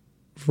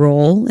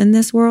role in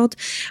this world.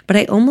 But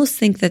I almost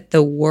think that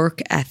the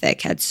work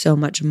ethic had so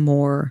much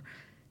more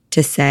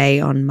to say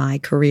on my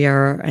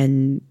career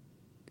and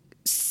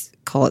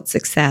call it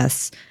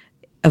success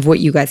of what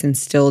you guys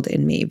instilled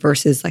in me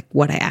versus like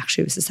what I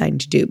actually was deciding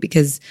to do.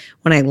 Because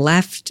when I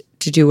left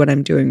to do what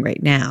I'm doing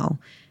right now,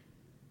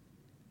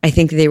 I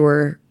think they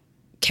were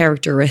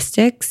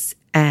characteristics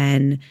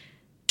and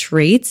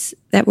traits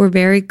that were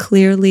very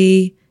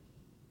clearly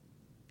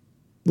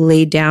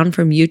laid down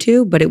from you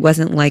two, but it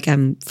wasn't like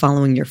I'm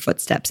following your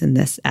footsteps in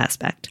this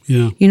aspect.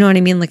 Yeah. You know what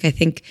I mean? Like, I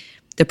think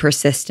the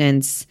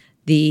persistence,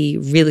 the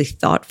really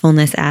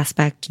thoughtfulness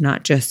aspect,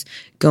 not just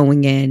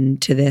going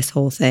into this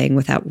whole thing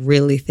without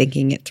really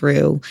thinking it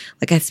through.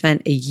 Like, I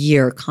spent a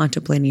year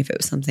contemplating if it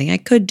was something I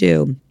could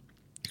do.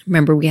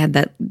 Remember, we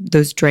had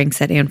those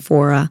drinks at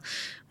Amphora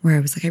where I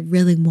was like, I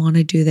really want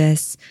to do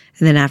this.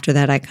 And then after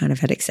that, I kind of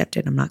had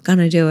accepted I'm not going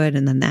to do it.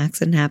 And then the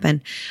accident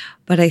happened.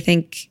 But I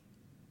think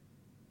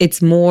it's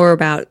more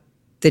about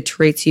the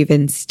traits you've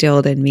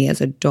instilled in me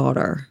as a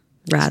daughter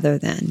rather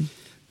than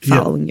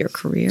following your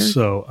career.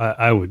 So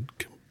I would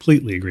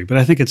completely agree. But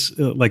I think it's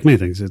like many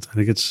things. I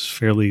think it's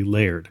fairly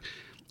layered.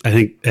 I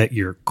think at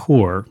your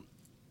core,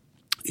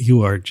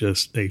 you are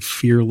just a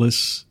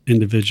fearless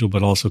individual,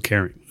 but also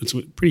caring. It's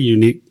a pretty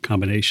unique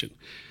combination.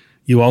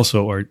 You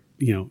also are,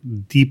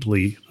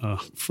 deeply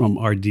from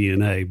our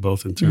DNA,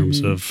 both in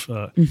terms of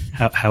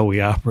how we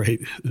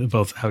operate,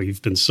 both how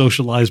you've been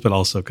socialized, but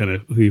also kind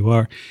of who you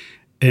are.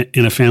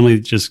 In a family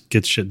that just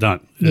gets shit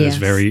done. It's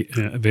very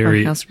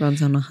Our house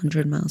runs on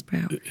 100 miles per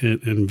hour.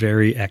 And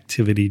very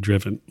activity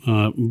driven.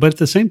 But at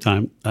the same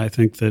time, I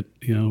think that,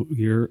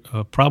 you're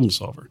a problem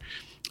solver.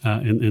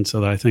 And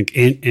so I think,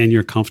 and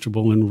you're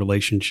comfortable in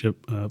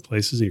relationship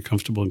places, and you're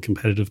comfortable in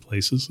competitive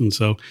places. And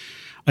so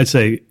I'd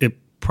say it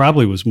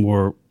probably was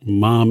more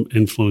Mom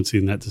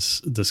influencing that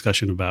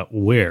discussion about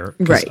where.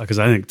 Right. Because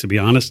I think, to be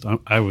honest,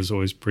 I was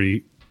always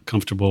pretty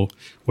comfortable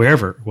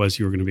wherever it was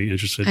you were going to be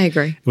interested. I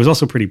agree. It was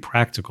also pretty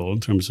practical in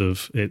terms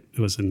of it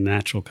was a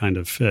natural kind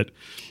of fit.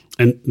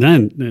 And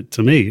then,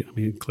 to me, I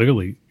mean,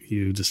 clearly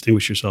you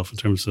distinguish yourself in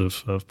terms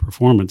of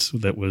performance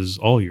that was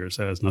all yours.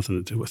 That has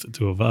nothing to do with the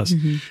two of us.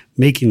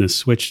 Making the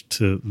switch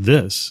to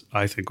this,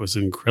 I think, was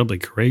an incredibly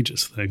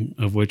courageous thing,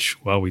 of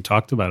which, while we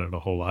talked about it a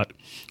whole lot,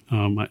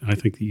 I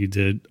think that you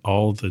did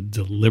all the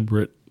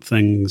deliberate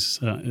things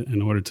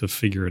in order to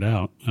figure it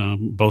out,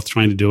 both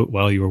trying to do it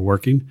while you were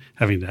working,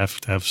 having to have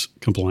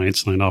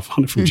compliance sign off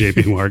on it from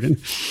JP Morgan.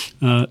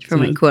 For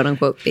my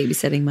quote-unquote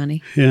babysitting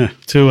money. Yeah,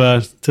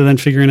 to then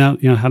figuring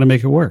out how to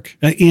make it work.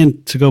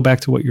 And to go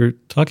back to what you're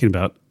talking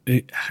about,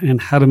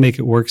 and how to make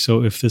it work.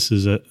 So if this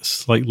is a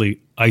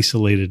slightly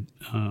isolated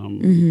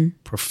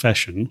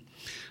profession,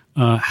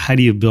 how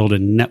do you build a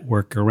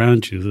network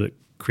around you that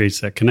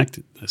creates that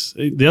connectedness?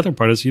 The other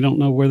part is you don't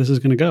know where this is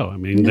going to go. I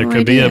mean, there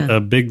could be a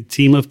big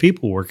team of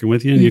people working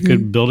with you, and you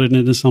could build it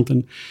into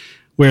something.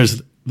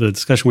 Whereas the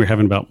discussion we're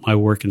having about my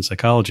work in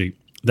psychology,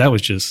 that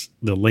was just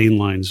the lane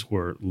lines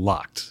were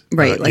locked.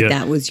 Right,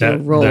 that was your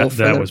role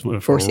for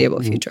the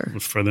foreseeable future.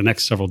 For the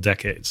next several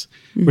decades.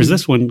 Whereas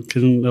this one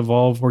can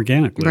evolve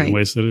organically in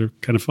ways that are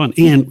kind of fun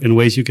and in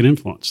ways you can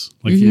influence,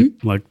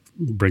 like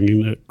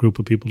bringing a group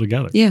of people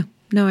together. Yeah,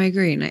 no, I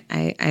agree. And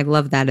I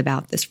love that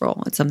about this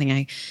role. It's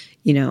something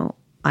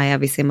I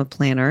obviously am a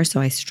planner, so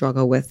I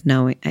struggle with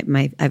knowing.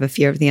 I have a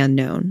fear of the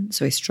unknown,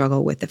 so I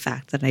struggle with the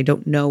fact that I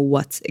don't know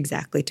what's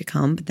exactly to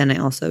come. But then I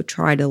also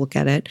try to look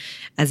at it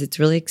as it's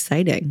really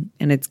exciting,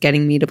 and it's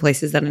getting me to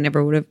places that I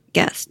never would have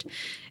guessed.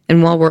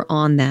 And while we're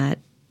on that,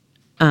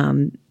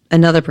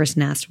 another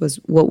person asked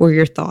what were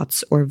your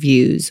thoughts or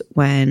views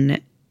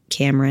when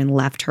Cameron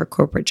left her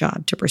corporate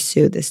job to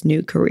pursue this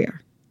new career?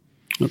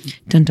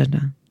 Dun, dun,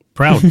 dun.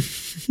 Proud.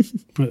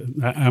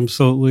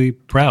 Absolutely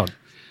proud.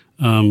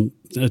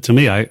 To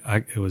me,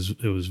 it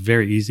was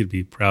very easy to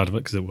be proud of it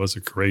because it was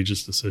a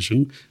courageous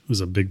decision. It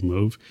was a big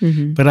move.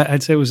 But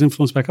I'd say it was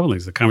influenced by a couple of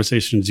things. The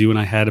conversations you and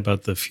I had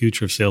about the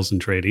future of sales and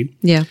trading,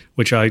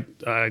 which I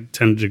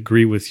tend to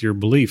agree with your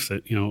belief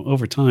that,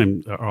 over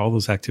time, are all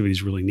those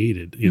activities really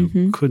needed?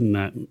 Couldn't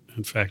that,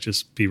 in fact,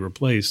 just be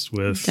replaced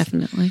with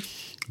definitely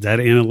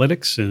data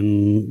analytics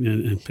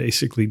and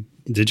basically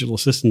digital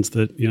assistants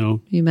that,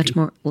 be much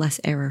more less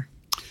error.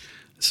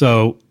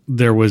 So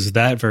there was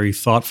that very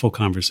thoughtful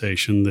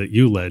conversation that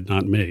you led,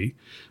 not me.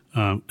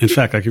 In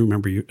fact, I can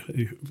remember you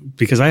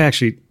because I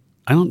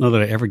don't know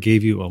that I ever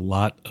gave you a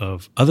lot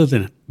of, other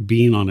than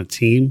being on a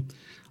team,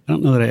 I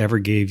don't know that I ever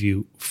gave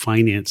you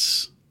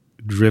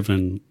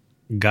finance-driven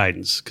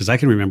guidance because I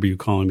can remember you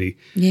calling me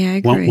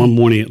one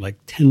morning at like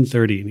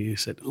 10:30 and you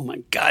said, "Oh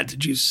my God,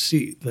 did you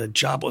see the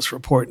jobless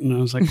report?" And I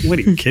was like, "What,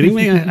 are you kidding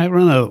me? I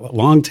run a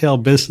long tail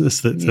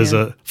business that is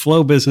a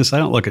flow business. I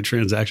don't look at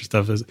transaction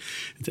stuff."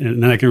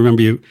 And then I can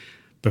remember you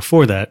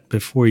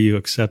before you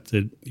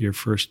accepted your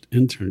first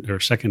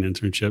second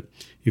internship,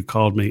 you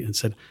called me and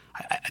said,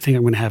 I think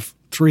I'm going to have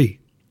 3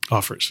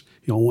 offers.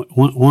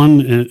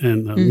 One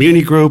in the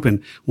muni group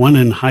and one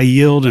in high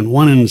yield and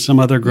one in some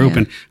other group.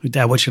 And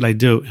Dad, what should I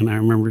do? And I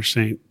remember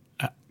saying,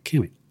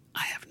 Cammy,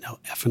 I have no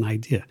effing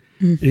idea.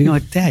 And you're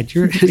like, Dad,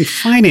 you're in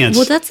finance.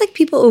 Well, that's like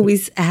people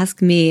always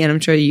ask me, and I'm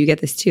sure you get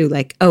this too,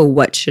 like, oh,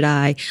 what should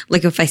I?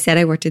 Like if I said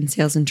I worked in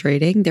sales and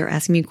trading, they're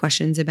asking me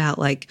questions about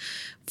like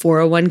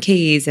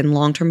 401ks and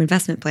long-term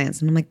investment plans.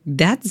 And I'm like,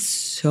 that's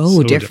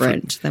so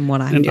different than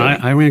what I'm doing.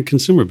 I ran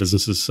consumer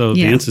businesses. So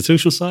the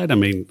institutional side,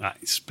 I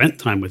spent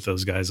time with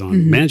those guys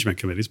on management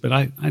committees, but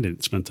I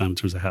didn't spend time in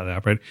terms of how they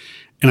operate.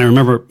 And I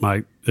remember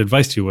my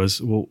advice to you was,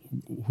 well,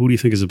 who do you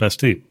think is the best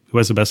team? Who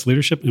has the best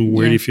leadership? And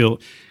where do you feel?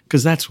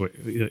 Because that's what,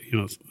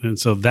 and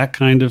so that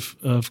kind of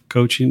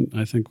coaching,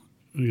 I think,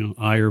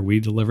 we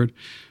delivered,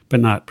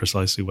 but not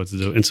precisely what to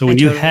do. And so when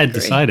you had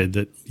decided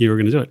that you were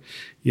going to do it,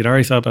 you'd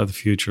already thought about the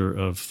future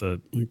of the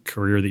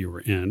career that you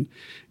were in.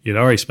 You'd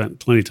already spent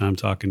plenty of time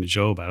talking to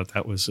Joe about it.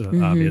 That was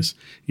obvious.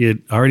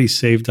 You'd already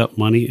saved up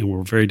money and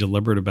were very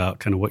deliberate about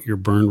kind of what your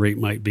burn rate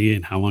might be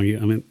and how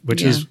long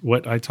which is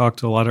what I talk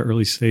to a lot of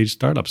early stage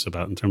startups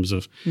about in terms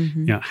of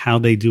how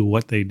they do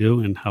what they do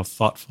and how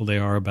thoughtful they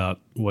are about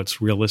what's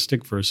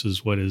realistic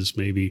versus what is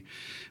maybe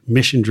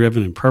mission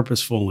driven and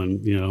purposeful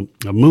and,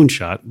 a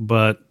moonshot,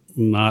 but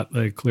not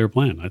a clear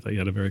plan. I thought you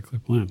had a very clear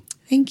plan.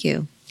 Thank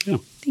you. Yeah.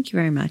 Thank you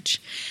very much.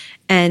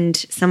 And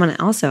someone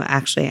also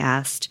actually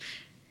asked,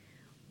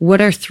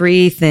 what are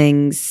 3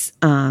 things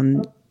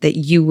that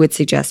you would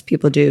suggest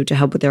people do to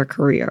help with their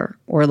career?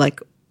 Or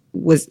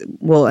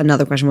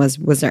another question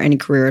was there any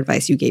career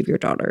advice you gave your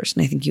daughters?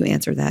 And I think you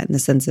answered that in the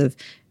sense of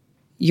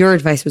your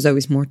advice was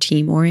always more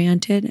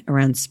team-oriented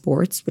around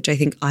sports, which I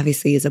think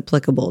obviously is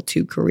applicable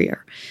to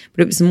career.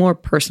 But it was more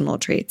personal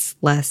traits,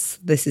 less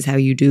this is how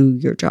you do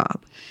your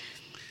job.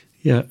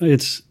 Yeah,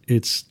 it's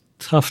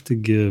tough to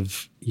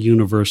give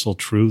universal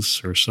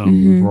truths or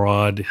some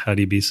broad, how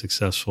do you be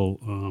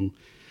successful?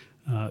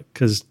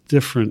 Because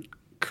different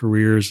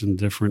careers and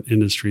different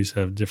industries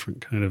have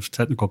different kind of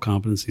technical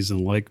competencies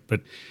and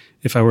But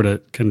if I were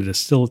to kind of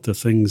distill it to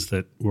things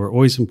that were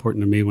always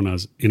important to me when I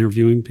was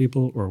interviewing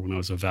people or when I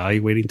was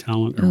evaluating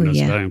talent or when I was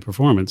evaluating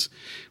performance,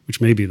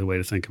 which may be the way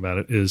to think about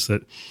it, is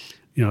that,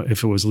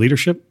 if it was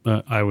leadership,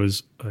 I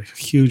was a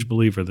huge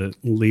believer that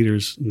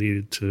leaders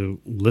needed to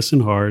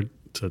listen hard,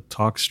 to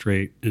talk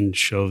straight, and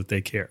show that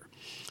they care.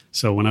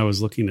 So when I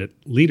was looking at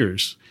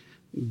leaders,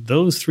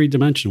 those 3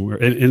 dimensions were,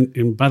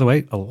 and by the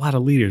way, a lot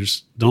of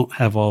leaders don't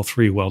have all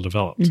 3 well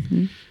developed.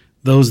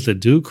 Those that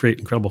do create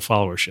incredible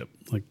followership,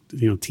 like,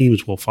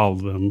 teams will follow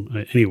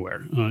them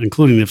anywhere,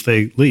 including if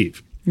they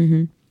leave.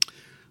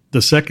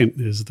 The second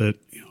is that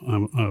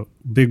I'm a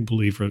big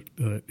believer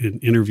in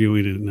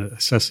interviewing and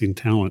assessing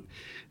talent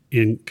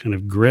in kind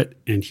of grit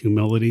and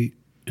humility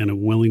and a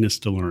willingness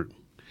to learn.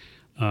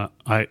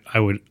 I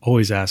would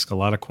always ask a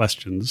lot of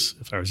questions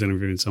if I was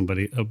interviewing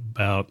somebody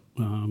about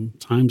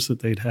times that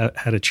they'd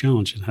had a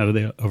challenge and how do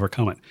they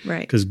overcome it.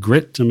 Right. Because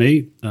grit to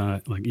me,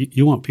 like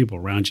you want people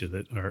around you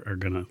that are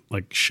going to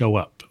like show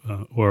up.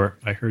 Or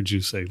I heard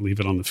you say, leave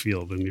it on the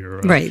field and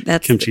you're right.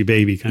 That's kimchi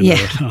baby kind of.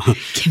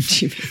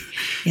 Kimchi baby.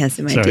 Yes,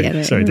 it might sorry,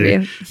 be. Sorry,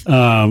 Dave.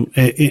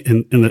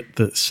 And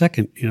the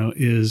second,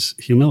 is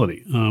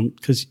humility.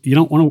 Because you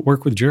don't want to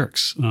work with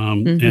jerks.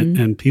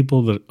 And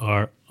people that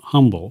are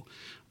humble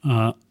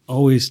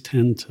always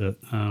tend to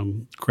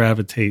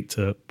gravitate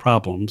to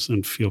problems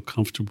and feel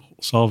comfortable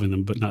solving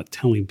them, but not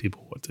telling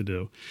people what to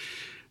do.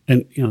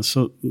 And,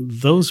 so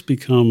those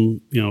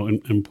become,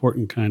 an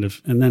important kind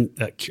of, and then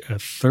a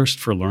thirst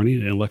for learning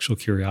and intellectual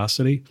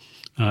curiosity,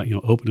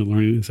 open to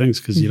learning new things,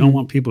 because you don't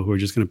want people who are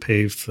just going to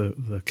pave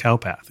the cow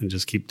path and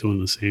just keep doing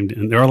the same.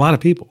 And there are a lot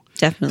of people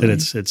definitely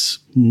that it's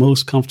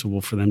most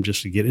comfortable for them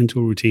just to get into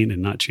a routine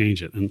and not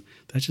change it. And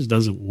that just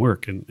doesn't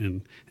work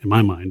in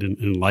my mind,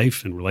 in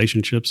life and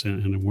relationships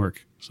and in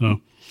work.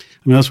 So,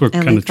 that's where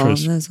kind of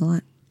trust. Those a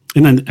lot.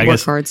 And then I work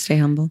guess, hard, stay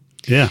humble.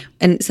 Yeah.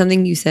 And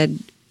something you said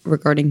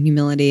regarding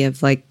humility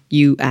of like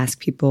you ask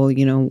people,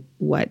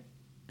 what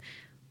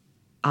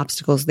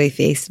obstacles they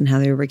faced and how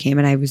they overcame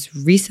it. I was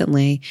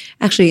recently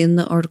actually in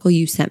the article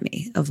you sent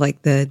me of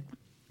like the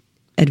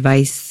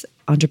advice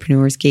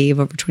entrepreneurs gave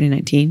over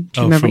 2019.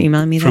 Do you remember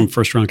emailing me that? From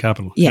First Round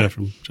Capital. Yeah.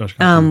 From Josh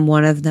Kaufman.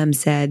 One of them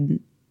said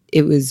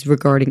it was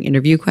regarding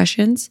interview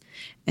questions,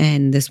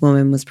 and this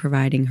woman was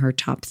providing her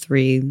top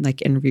 3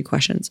 like interview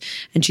questions.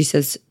 And she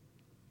says,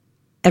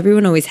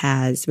 everyone always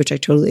has, which I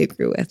totally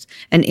agree with,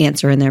 an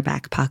answer in their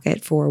back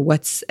pocket for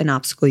what's an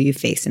obstacle you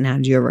face and how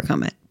did you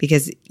overcome it?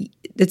 Because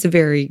it's a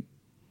very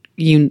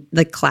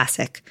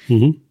classic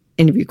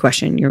interview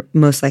question. You're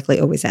most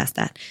likely always asked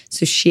that.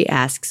 So she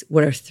asks,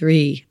 what are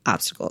 3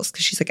 obstacles?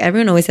 Because she's like,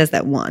 everyone always has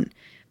that one.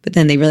 But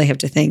then they really have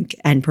to think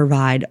and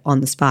provide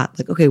on the spot.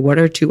 Like, okay, what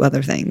are 2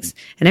 other things?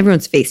 And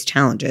everyone's faced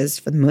challenges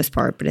for the most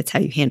part, but it's how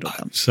you handle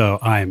them. So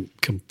I'm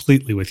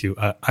completely with you.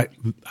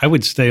 I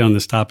would stay on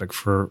this topic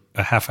for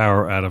a half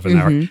hour out of an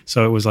hour.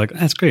 So it was like,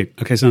 that's great.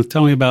 Okay, so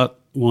tell me about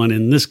one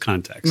in this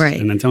context. Right.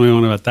 And then tell me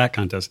one about that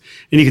context.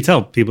 And you could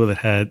tell people that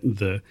had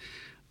the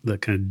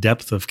kind of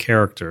depth of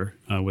character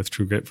with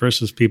True Grit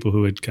versus people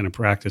who had kind of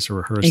practiced or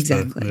rehearsed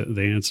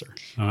the answer.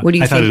 What do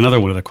you think? thought another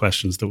one of the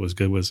questions that was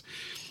good was,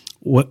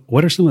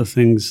 what are some of the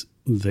things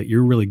that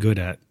you're really good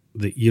at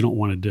that you don't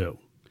want to do,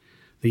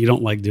 that you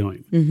don't like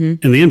doing? And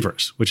the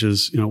inverse, which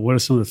is, what are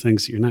some of the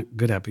things that you're not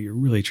good at but you're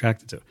really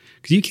attracted to?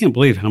 Because you can't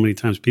believe how many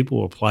times people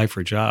will apply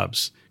for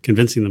jobs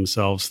convincing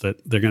themselves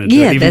that they're going to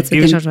do it. Yeah, that's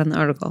what they talked about in the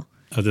article.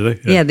 Oh,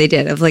 did they? Yeah, they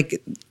did. Of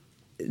like,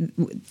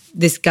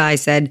 this guy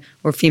said,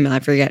 or female, I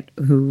forget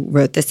who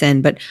wrote this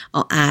in, but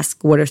I'll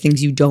ask, what are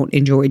things you don't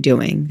enjoy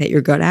doing that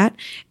you're good at?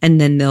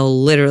 And then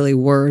they'll literally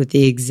word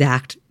the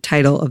exact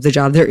title of the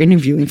job they're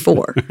interviewing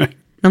for.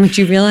 I'm like,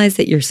 do you realize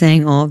that you're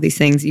saying all of these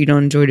things that you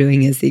don't enjoy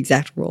doing is the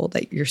exact role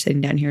that you're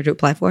sitting down here to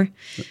apply for?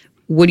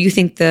 What do you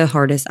think the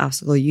hardest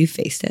obstacle you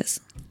faced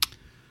is?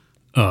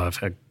 I've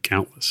had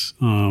countless.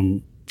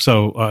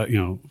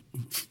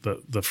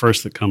 The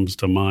first that comes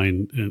to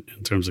mind in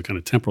terms of kind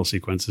of temporal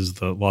sequence is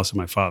the loss of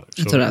my father.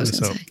 That's what I was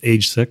going to say.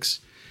 Age 6,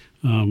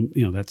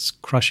 that's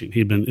crushing.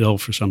 He'd been ill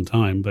for some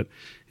time, but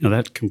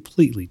that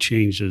completely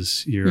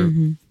changes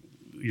your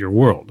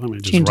world. I mean,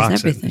 it just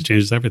rocks it. It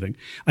changes everything.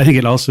 I think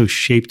it also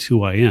shaped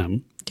who I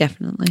am.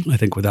 Definitely. I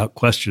think without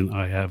question,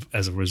 I have,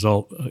 as a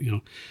result,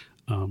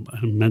 an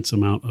immense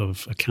amount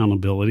of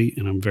accountability,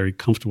 and I'm very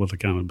comfortable with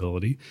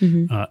accountability,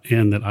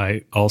 and that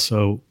I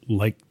also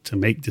like to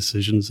make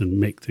decisions and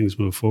make things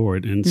move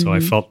forward. And so I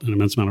felt an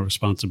immense amount of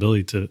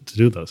responsibility to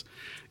do those.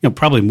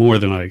 Probably more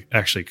than I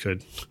actually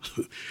could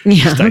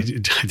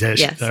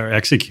digest or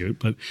execute.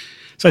 But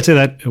so I'd say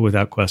that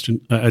without question.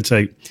 I'd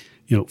say,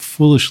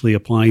 foolishly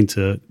applying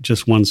to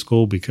just one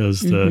school because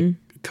the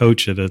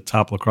coach at a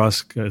top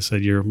lacrosse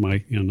said you're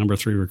my number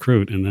 3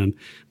 recruit, and then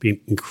being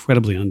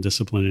incredibly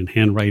undisciplined and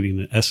handwriting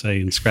an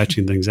essay and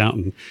scratching things out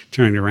and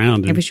turning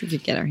around. I wish we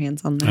could get our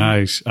hands on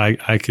that.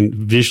 I can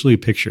visually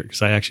picture,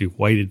 because I actually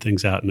whited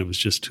things out, and it was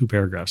just 2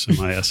 paragraphs in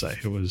my essay.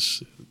 It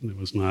was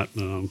not.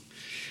 And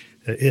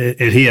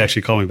he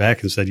actually called me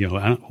back and said,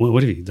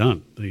 what have you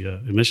done? The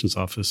admissions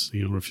office,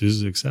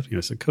 refuses to accept you.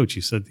 I said, Coach,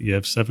 you said you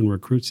have 7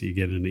 recruits that you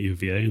get in at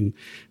UVA, and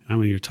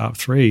I'm in your top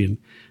 3, and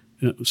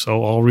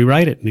so I'll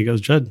rewrite it. And he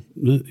goes, Judd,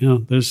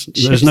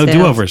 there's no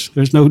do-overs.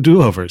 There's no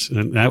do-overs.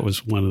 And that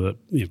was one of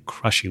the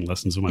crushing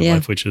lessons of my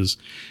life, which is,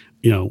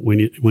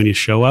 when you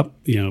show up,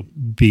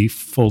 be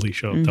fully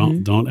show up.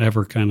 Don't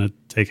ever kind of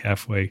take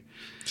halfway.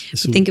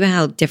 Think about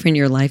how different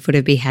your life would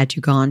have been had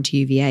you gone to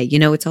UVA.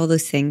 It's all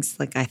those things,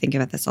 like I think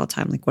about this all the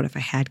time. Like, what if I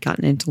had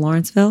gotten into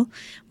Lawrenceville,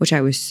 which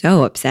I was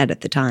so upset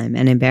at the time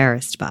and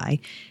embarrassed by,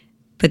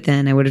 but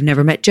then I would have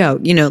never met Joe.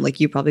 Like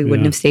you probably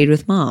wouldn't have stayed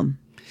with Mom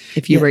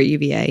if you were at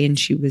UVA and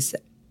she was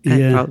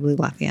at probably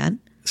Lafayette.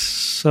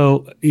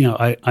 So,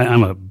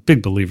 I'm a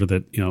big believer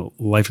that,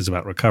 life is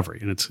about recovery.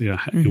 And it's,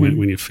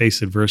 when you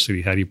face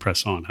adversity, how do you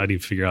press on? How do you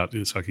figure out?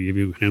 So I could give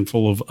you a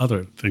handful of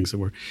other things that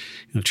were,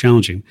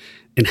 challenging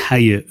and how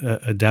you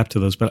adapt to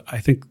those. But I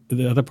think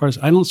the other part is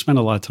I don't spend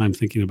a lot of time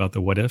thinking about the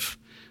what if.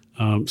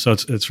 So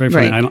it's very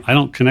funny. Right. I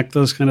don't connect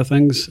those kind of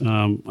things.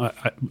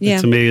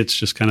 To me, it's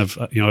just kind of,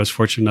 I was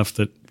fortunate enough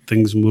that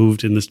things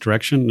moved in this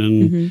direction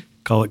and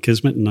call it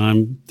kismet. And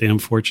I'm damn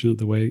fortunate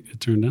the way it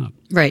turned out.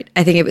 Right.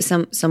 I think it was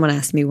someone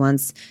asked me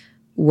once,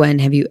 when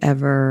have you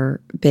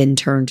ever been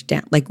turned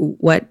down? Like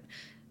what,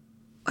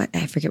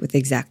 I forget what the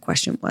exact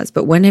question was,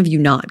 but when have you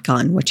not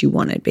gotten what you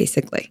wanted,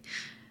 basically?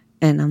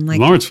 And I'm like,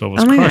 Lawrenceville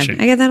was crushing.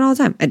 God, I get that all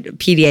the time. At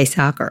PDA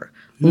soccer,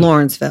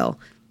 Lawrenceville,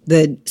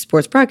 the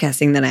sports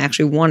broadcasting that I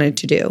actually wanted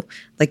to do.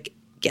 Like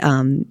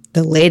the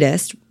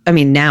latest, I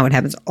mean, now it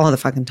happens all the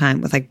fucking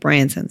time with like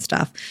brands and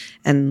stuff.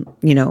 And,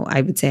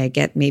 I would say I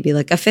get maybe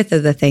like a fifth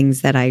of the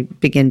things that I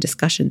begin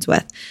discussions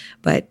with.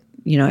 But,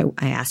 I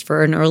asked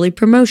for an early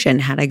promotion.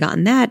 Had I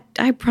gotten that,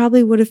 I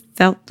probably would have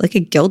felt like a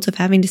guilt of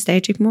having to stay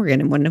at JP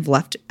Morgan and wouldn't have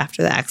left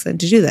after the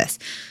accident to do this.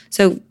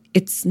 So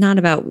it's not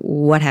about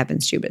what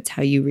happens to you, but it's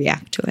how you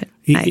react to it,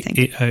 I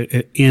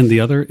think. And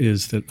the other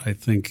is that I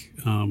think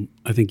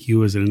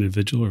you as an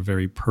individual are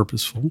very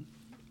purposeful.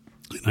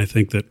 And I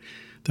think that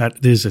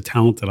is a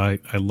talent that I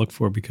look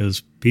for,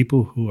 because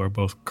people who are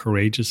both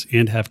courageous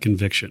and have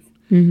conviction,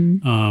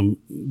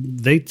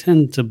 they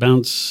tend to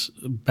bounce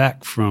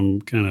back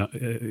from kind of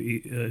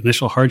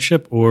initial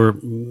hardship or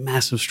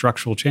massive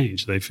structural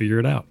change. They figure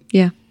it out.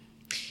 Yeah.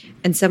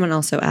 And someone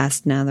also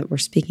asked, now that we're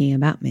speaking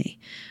about me,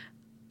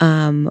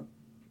 where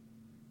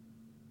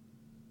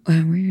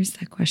is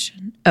that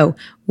question? Oh,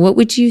 what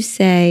would you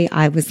say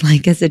I was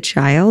like as a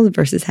child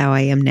versus how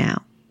I am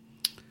now?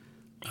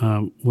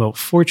 Well,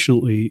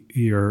 fortunately,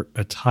 your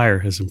attire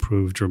has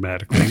improved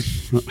dramatically.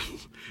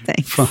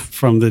 Thanks.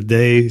 From the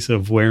days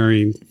of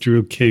wearing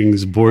Drew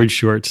King's board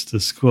shorts to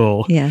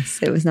school. Yes,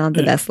 it was not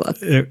the best look.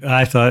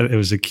 I thought it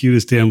was the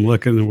cutest damn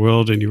look in the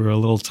world, and you were a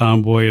little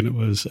tomboy, and it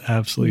was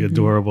absolutely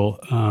adorable.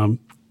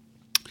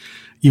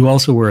 You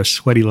also were a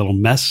sweaty little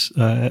mess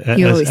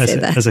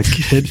as a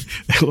kid.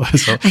 It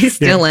was I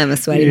still am a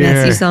sweaty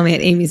mess. You saw me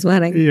at Amy's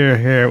wedding. Your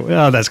hair,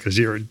 well, that's because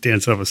you were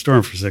dancing up a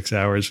storm for 6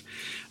 hours.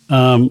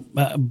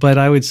 But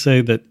I would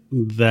say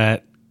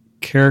that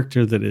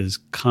character that is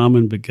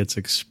common but gets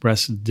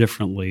expressed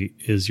differently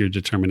is your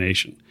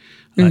determination.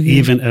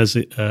 Even as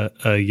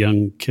a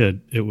young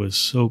kid, it was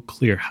so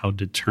clear how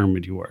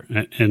determined you were.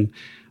 And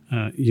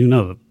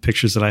the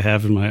pictures that I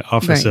have in my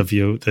office of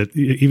you, that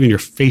even your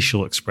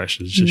facial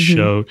expressions just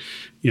show,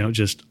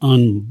 just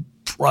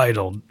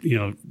unbridled,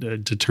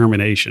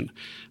 determination,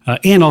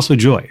 and also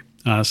joy.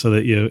 So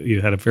that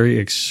you had a very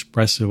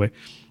expressive way.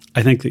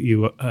 I think that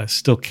you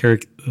still carry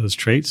those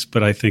traits,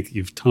 but I think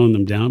you've toned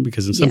them down,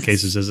 because in some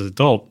cases as an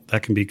adult,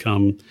 that can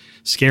become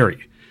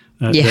scary.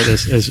 That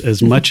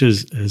as much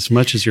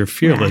as you're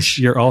fearless,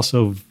 you're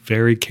also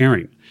very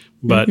caring.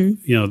 But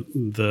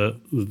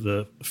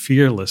the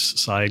fearless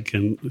side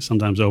can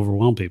sometimes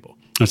overwhelm people.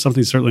 That's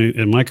something certainly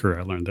in my career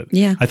I learned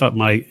that. I thought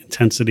my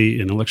intensity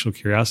and intellectual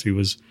curiosity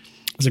was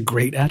a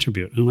great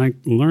attribute, and I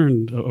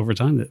learned over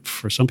time that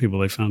for some people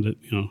they found it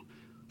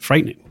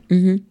frightening.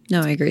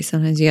 No, I agree.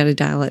 Sometimes you got to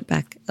dial it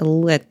back a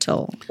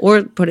little,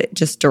 or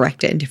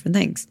direct it in different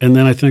things. And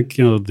then I think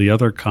the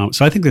other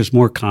so I think there's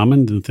more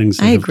common than things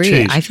that I have agree.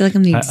 changed. I feel like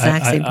I'm the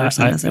exact same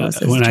person as I was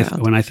as a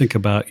child. When I think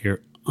about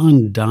your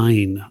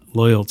undying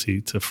loyalty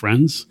to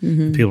friends,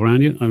 people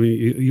around you, I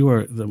mean, you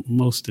are the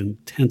most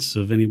intense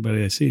of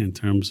anybody I see in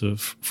terms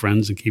of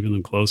friends and keeping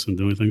them close and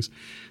doing things.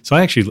 So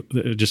I actually,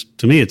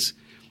 to me, it's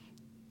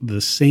the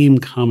same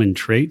common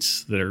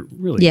traits that are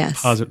really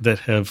positive, that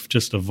have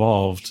just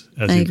evolved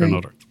as you've grown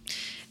older.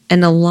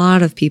 And a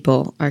lot of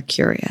people are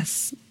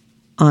curious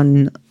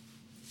on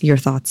your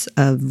thoughts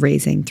of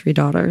raising 3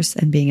 daughters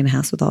and being in a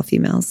house with all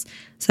females.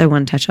 So I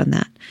want to touch on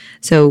that.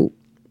 So,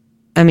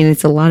 I mean,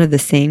 it's a lot of the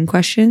same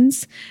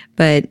questions,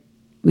 but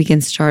we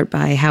can start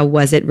by, how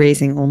was it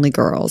raising only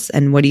girls?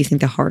 And what do you think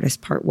the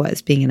hardest part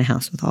was, being in a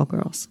house with all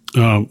girls?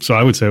 So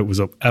I would say it was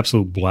an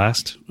absolute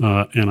blast.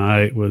 And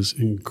I was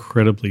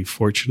incredibly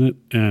fortunate,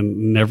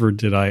 and never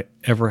did I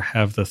ever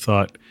have the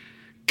thought,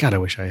 God, I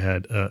wish I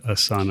had a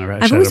son, or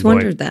I've always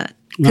wondered that,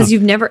 because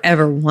you've never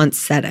ever once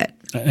said it.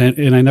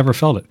 And I never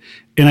felt it.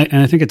 And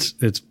I think it's.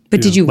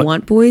 But did you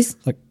want boys?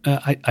 Like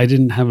I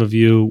didn't have a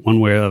view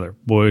one way or the other,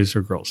 boys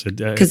or girls.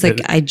 Because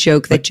I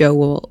joke that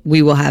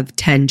we will have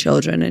 10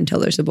 children until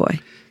there's a boy.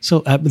 So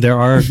there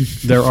are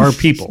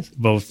people,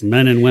 both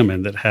men and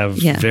women, that have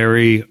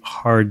very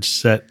hard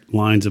set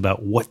lines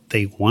about what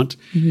they want.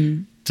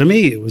 To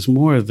me, it was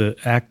more the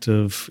act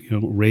of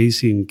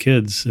raising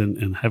kids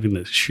and having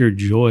the sheer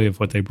joy of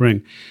what they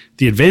bring.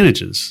 The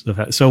advantages of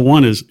that. So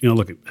one is,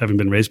 look, having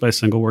been raised by a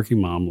single working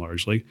mom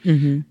largely,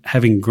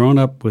 having grown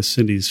up with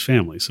Cindy's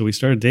family. So we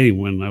started dating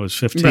when I was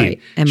 15. Right,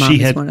 and mom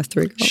is one of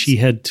 3 girls. She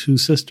had 2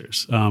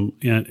 sisters,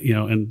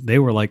 and they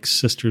were like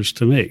sisters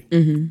to me.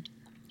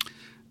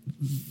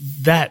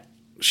 That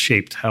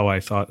shaped how I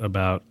thought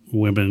about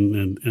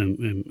women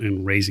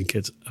and raising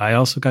kids. I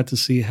also got to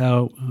see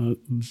how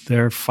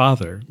their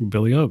father,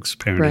 Billy Oakes,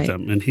 parented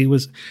them, and he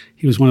was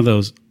one of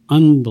those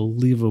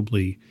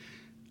unbelievably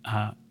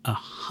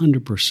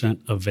 100%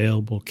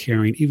 available,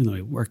 caring. Even though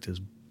he worked his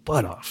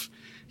butt off,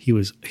 he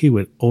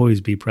would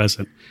always be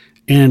present,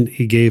 and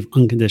he gave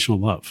unconditional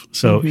love.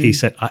 So he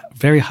set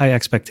very high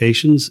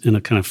expectations in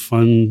a kind of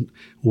fun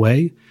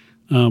way.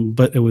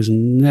 But it was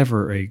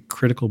never a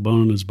critical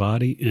bone in his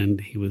body, and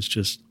he was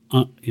just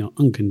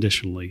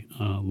unconditionally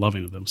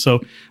loving of them. So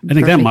I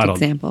think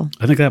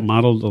I think that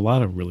modeled a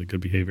lot of really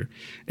good behavior.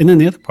 And then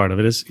the other part of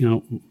it is,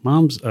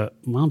 mom's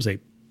a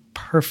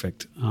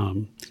perfect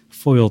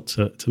foil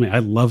to me. I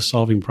love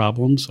solving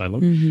problems. I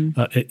love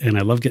and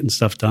I love getting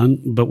stuff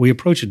done. But we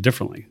approach it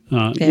differently.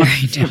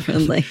 Very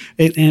differently.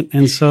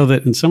 And so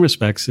that in some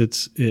respects,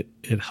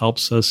 it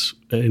helps us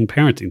in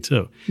parenting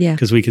too. Yeah.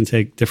 Because we can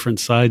take different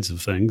sides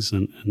of things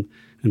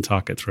and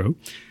talk it through.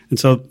 And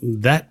so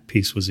that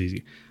piece was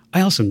easy. I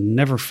also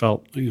never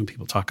felt,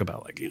 people talk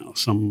about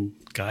some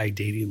guy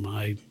dating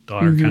my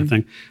daughter kind of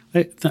thing.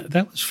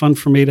 That was fun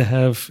for me to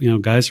have,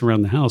 guys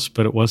around the house,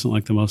 but it wasn't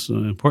like the most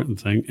important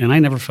thing. And I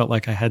never felt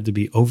like I had to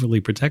be overly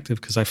protective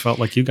because I felt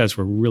like you guys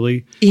were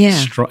really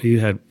strong.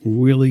 You had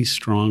really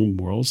strong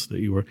morals,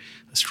 that you were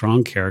a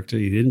strong character.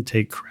 You didn't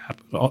take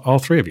crap, all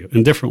three of you,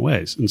 in different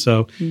ways. And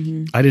so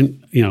I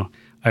didn't,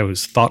 I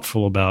was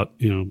thoughtful about,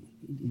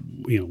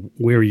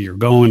 where you're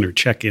going or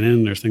checking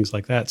in or things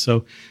like that.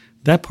 So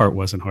that part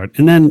wasn't hard.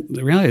 And then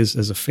the reality is,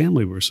 as a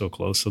family, we were so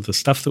close. So the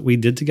stuff that we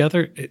did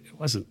together, it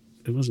wasn't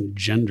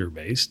gender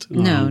based.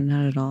 No,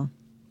 not at all.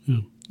 Yeah.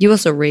 You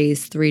also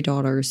raised 3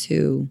 daughters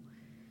who,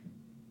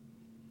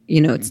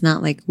 it's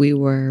not like we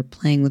were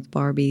playing with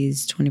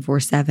Barbies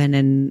 24/7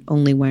 and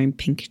only wearing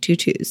pink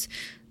tutus.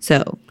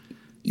 So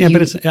yeah,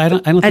 but I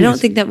don't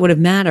think that would have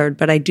mattered.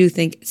 But I do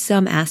think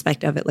some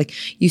aspect of it, like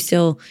you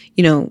still,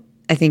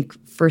 I think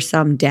for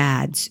some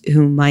dads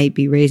who might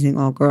be raising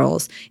all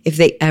girls, if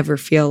they ever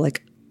feel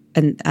like,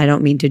 and I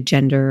don't mean to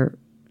gender,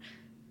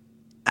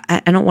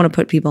 I don't want to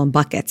put people in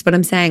buckets, but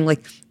I'm saying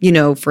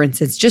for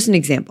instance, just an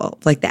example,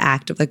 like the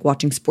act of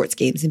watching sports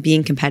games and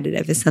being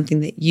competitive is something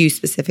that you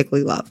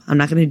specifically love. I'm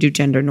not going to do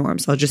gender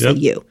norms. So I'll just say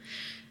you.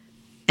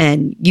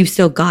 And you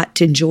still got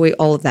to enjoy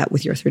all of that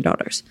with your 3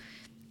 daughters.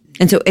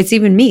 And so it's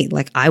even me.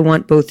 I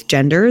want both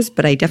genders,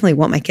 but I definitely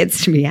want my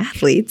kids to be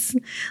athletes.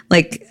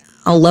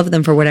 I'll love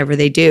them for whatever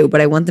they do,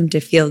 but I want them to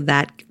feel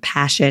that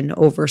passion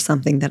over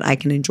something that I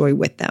can enjoy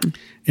with them.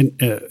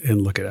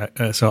 And look at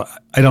it. So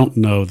I don't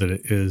know that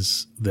it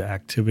is the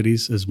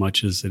activities as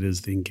much as it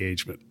is the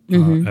engagement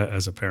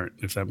as a parent,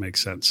 if that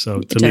makes sense.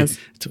 So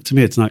to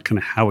me, it's not kind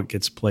of how it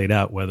gets played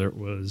out, whether it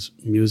was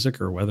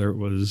music or whether it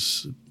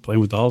was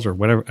playing with dolls or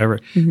whatever.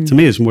 To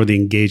me, it's more the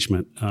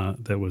engagement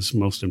that was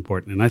most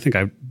important. And I think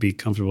I'd be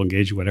comfortable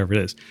engaging whatever it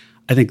is.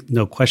 I think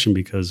no question,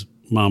 because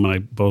Mom and I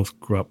both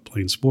grew up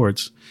playing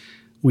sports.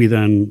 We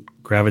then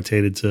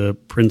gravitated to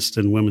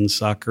Princeton women's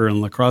soccer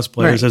and lacrosse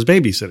players as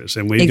babysitters,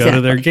 and we'd go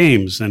to their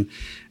games. And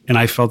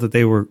I felt that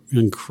they were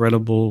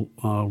incredible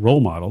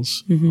role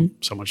models,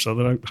 so much so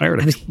that I hired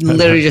them. I was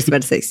literally just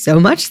about to say, so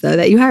much so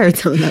that you hired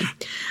some of them.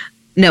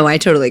 No, I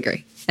totally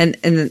agree. And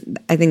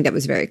I think that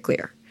was very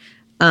clear.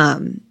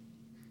 And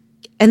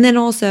then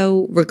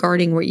also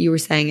regarding what you were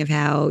saying of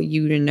how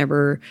you were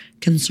never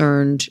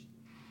concerned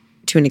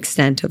to an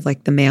extent of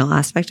the male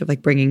aspect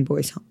of bringing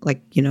boys home,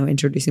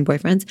 introducing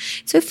boyfriends.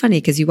 It's so funny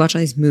because you watch all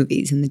these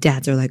movies and the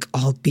dads are like,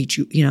 I'll beat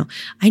you.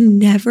 I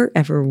never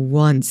ever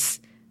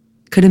once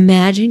could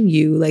imagine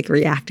you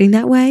reacting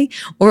that way.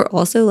 Or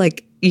also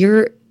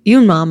you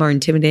and Mom are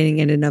intimidating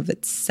in and of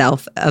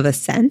itself of a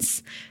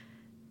sense,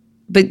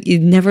 but you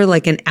never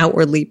an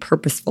outwardly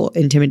purposeful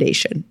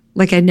intimidation.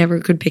 I never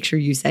could picture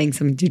you saying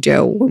something to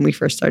Joe when we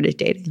first started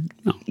dating.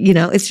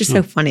 No. It's just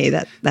so funny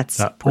that's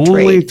the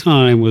portrayed. Only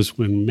time was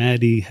when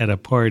Maddie had a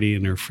party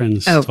and her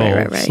friends stole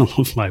some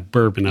of my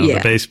bourbon out of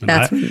the basement.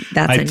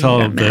 I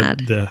told them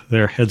that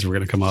their heads were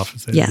going to come off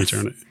if they didn't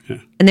return it. Yeah.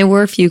 And there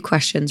were a few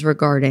questions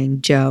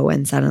regarding Joe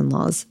and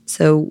son-in-laws.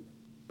 So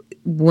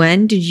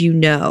when did you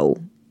know,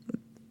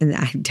 and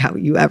I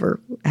doubt you ever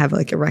have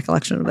a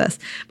recollection of this,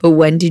 but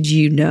when did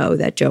you know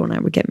that Joe and I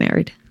would get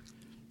married?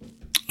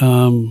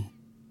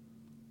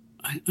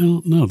 I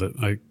don't know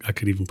that I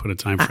could even put a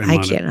time frame on it.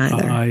 I can't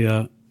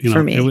either.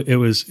 For me. It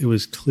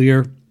was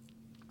clear.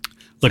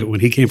 Look, when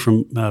he came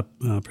from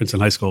Princeton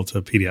High School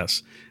to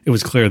PDS, it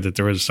was clear that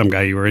there was some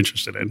guy you were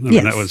interested in. I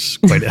mean, that was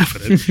quite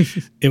evident.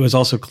 It was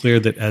also clear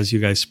that as you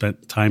guys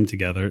spent time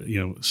together,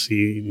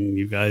 seeing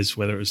you guys,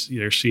 whether it was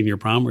your senior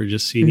prom or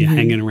just seeing you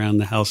hanging around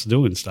the house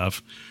doing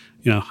stuff,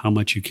 how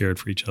much you cared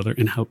for each other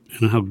and how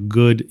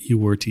good you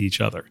were to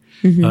each other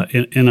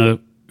in a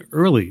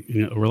early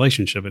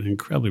relationship in an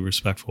incredibly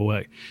respectful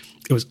way.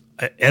 It was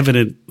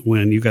evident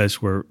when you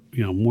guys were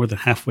more than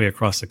halfway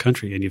across the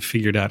country and you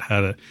figured out how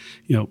to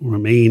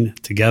remain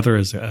together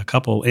as a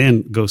couple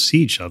and go see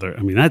each other.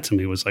 I mean, that to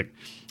me was like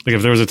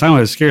if there was a time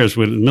I was scared, it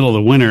was in the middle of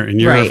the winter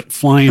and you're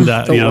flying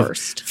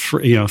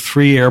to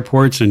 3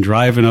 airports and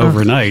driving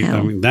overnight.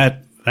 I mean,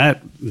 that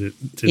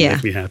it didn't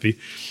make me happy.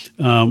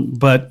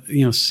 But,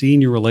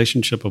 seeing your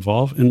relationship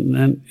evolve,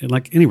 and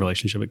like any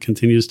relationship, it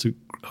continues to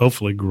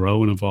hopefully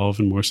grow and evolve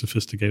in more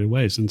sophisticated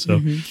ways. And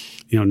so,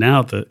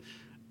 now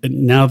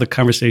the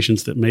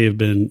conversations that may have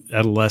been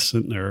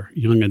adolescent or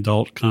young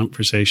adult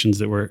conversations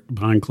that were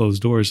behind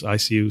closed doors, I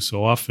see you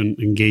so often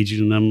engaging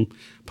in them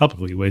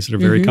publicly in ways that are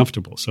very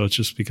comfortable. So it's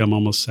just become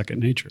almost second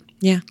nature.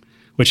 Yeah.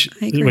 Which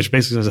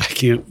basically says I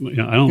can't,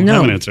 I don't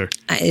have an answer.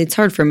 It's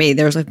hard for me.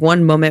 There was like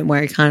one moment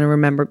where I kind of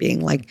remember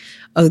being like,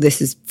 oh,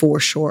 this is for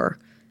sure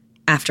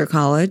after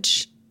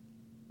college,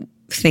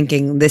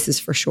 thinking this is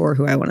for sure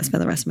who I want to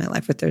spend the rest of my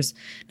life with. There's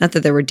not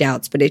that there were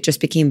doubts, but it just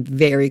became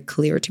very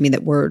clear to me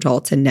that we're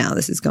adults and now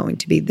this is going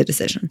to be the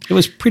decision. It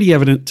was pretty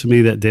evident to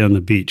me that day on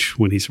the beach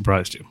when he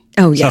surprised you.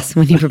 Oh, yes,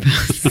 when he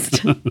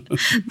proposed.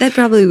 That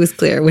probably was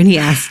clear when he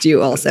asked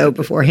you also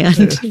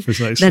beforehand. Yeah,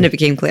 precisely. Then it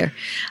became clear.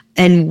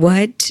 And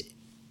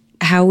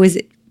how is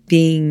it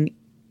being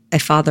a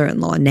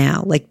father-in-law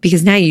now? Like,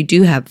 because now you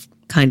do have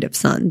kind of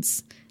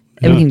sons.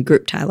 And we can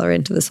group Tyler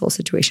into this whole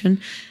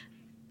situation.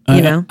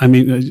 I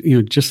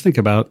mean, just think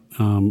about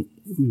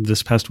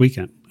this past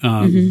weekend.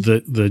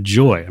 The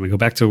joy. I mean, go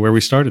back to where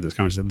we started this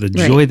conversation. The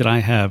joy that I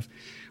have,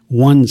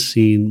 one,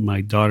 seeing my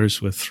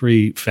daughters with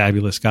 3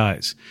 fabulous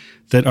guys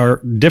that are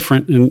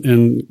different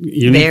in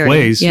unique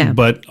ways,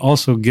 but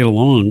also get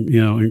along,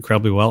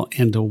 incredibly well.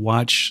 And to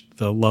watch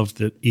the love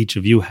that each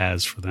of you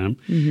has for them,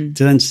 to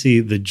then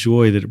see the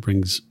joy that it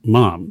brings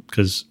Mom,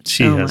 because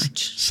she has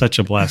such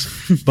a blast,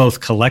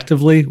 both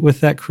collectively with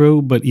that crew,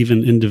 but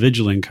even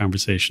individually in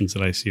conversations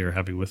that I see her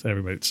having with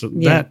everybody. So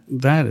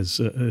that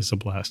is a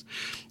blast.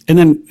 And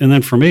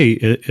then for me,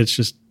 it's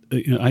just,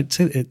 I'd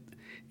say it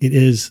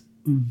is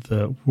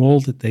the role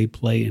that they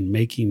play in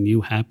making you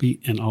happy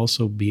and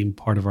also being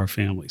part of our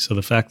family. So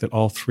the fact that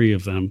all 3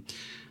 of them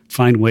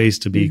find ways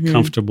to be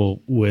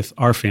comfortable with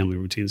our family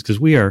routines, because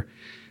we are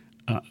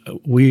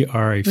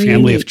a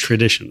family of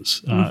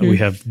traditions. We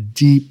have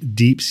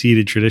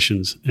deep-seated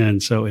traditions.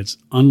 And so it's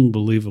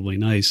unbelievably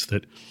nice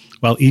that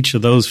while each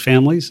of those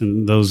families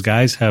and those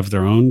guys have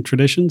their own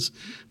traditions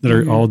that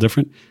are all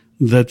different,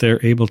 that they're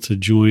able to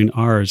join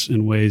ours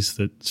in ways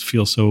that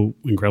feel so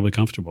incredibly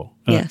comfortable.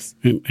 Yes.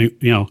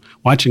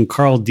 Watching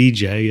Carl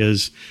DJ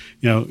is,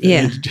 Joe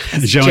and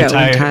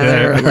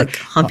Tyler are like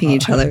humping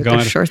each other with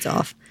their shirts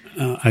off.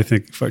 I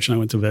think, fortunately, I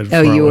went to bed before.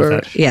 Oh, you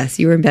were? Yes,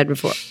 you were in bed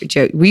before.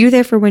 Joe, were you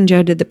there for when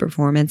Joe did the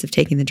performance of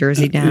taking the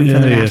jersey down for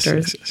the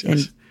rafters?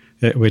 Yes.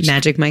 And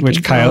Magic Mike,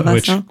 which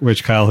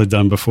Kyle had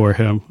done before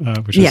him,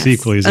 which was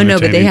equally as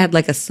entertaining. But they had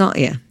like a song.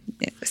 Yeah.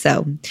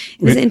 So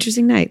it was an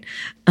interesting night.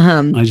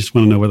 I just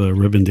want to know whether the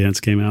ribbon dance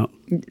came out.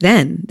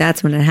 Then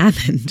that's when it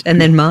happened, and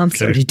then Mom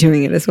started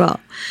doing it as well.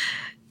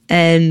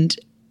 And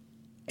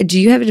do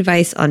you have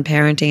advice on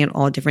parenting at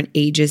all different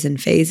ages and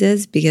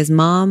phases? Because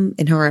Mom,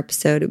 in her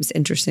episode, it was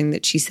interesting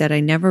that she said, I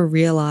never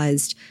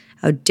realized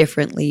how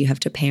differently you have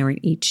to parent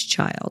each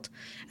child.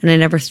 And I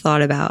never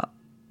thought about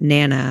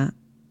Nana,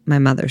 my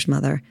mother's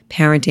mother,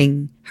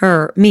 parenting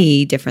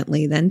me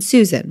differently than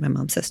Susan, my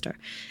mom's sister.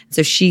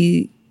 So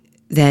she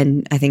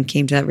then, I think,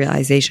 came to that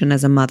realization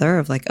as a mother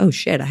of like, oh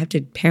shit, I have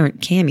to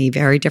parent Cammie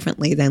very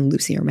differently than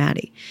Lucy or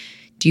Maddie.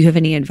 Do you have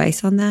any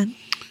advice on that?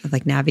 Of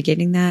like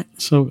navigating that?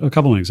 So a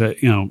couple of things.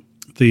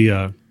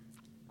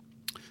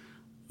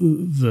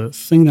 The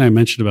thing that I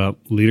mentioned about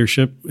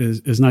leadership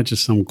is not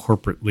just some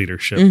corporate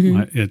leadership.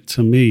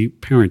 To me,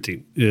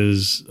 parenting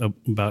is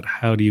about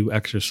how do you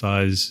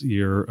exercise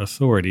your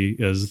authority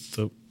as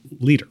the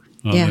leader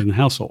in the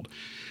household.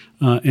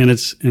 And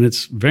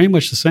it's very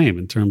much the same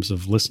in terms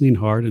of listening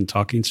hard and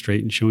talking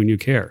straight and showing you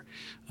care.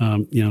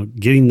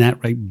 Getting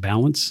that right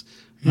balance.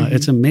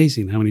 It's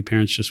amazing how many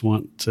parents just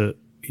want to,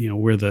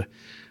 where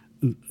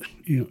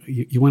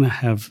you want to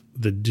have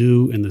the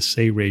do and the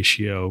say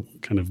ratio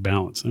kind of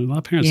balance. And a lot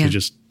of parents are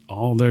just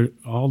all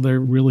they're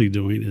really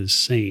doing is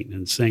saying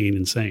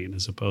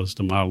as opposed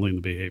to modeling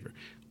the behavior,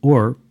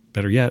 or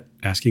better yet,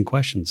 asking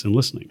questions and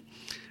listening.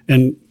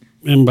 And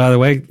by the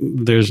way,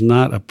 there's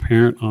not a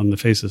parent on the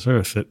face of this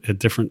earth that at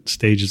different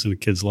stages in a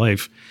kid's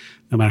life,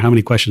 no matter how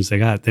many questions they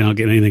got, they don't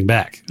get anything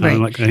back.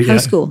 Right.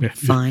 How's school?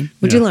 Fine.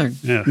 What'd you learn?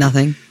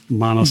 Nothing.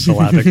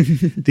 Monosyllabic.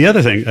 The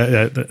other thing,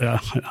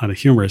 on a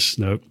humorous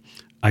note,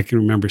 I can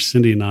remember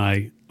Cindy and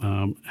I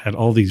had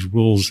all these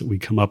rules that we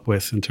come up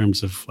with in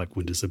terms of like,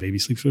 when does the baby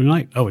sleep through the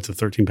night? Oh, it's a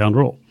 13-pound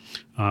rule.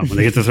 When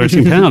they get to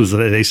 13 pounds,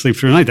 they sleep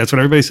through the night. That's what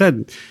everybody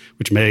said,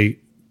 which may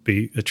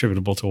be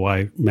attributable to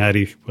why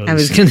Maddie was. I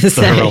was going to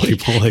say,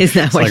 is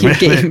that why you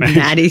gave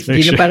Maddie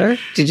peanut butter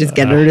to just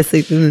get her to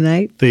sleep through the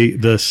night?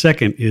 The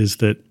second is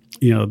that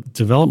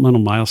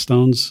developmental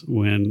milestones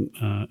when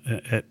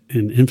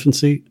in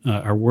infancy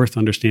are worth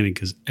understanding,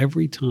 because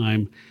every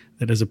time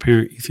that as a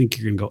parent you think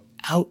you're going to go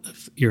out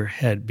of your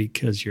head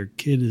because your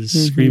kid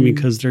is screaming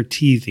because they're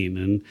teething,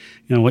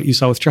 and what you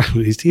saw with Charlie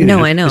when he's teething.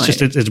 No, I know. It's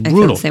just it's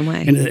brutal. I feel the same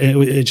way. And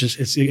it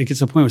gets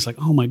to the point where it's like,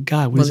 oh my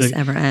God, will this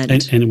ever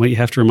end? And what you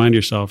have to remind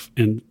yourself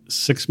in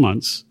 6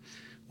 months,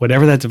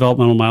 whatever that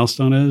developmental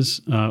milestone is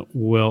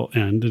will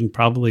end, and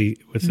probably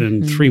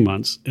within 3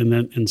 months. And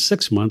then in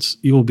 6 months,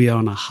 you will be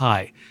on a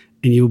high.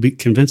 And you will be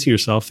convincing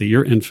yourself that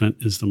your infant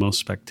is the most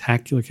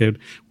spectacular kid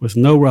with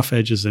no rough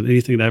edges and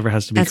anything that ever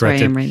has to be corrected. That's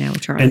where I am right now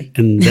with Charlie.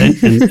 And then,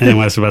 and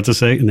what I was about to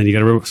say, and then you got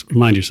to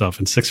remind yourself,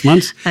 in 6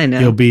 months, I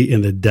know. you'll be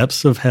in the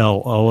depths of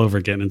hell all over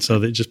again. And so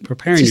that just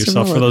preparing Just a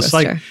yourself for roller those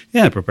cycles. coaster.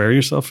 Yeah, preparing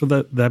yourself for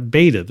that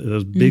beta,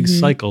 those big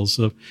cycles.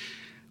 Of,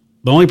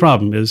 the only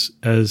problem is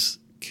as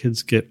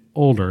kids get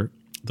older,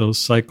 those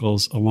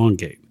cycles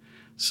elongate.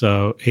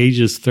 So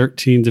ages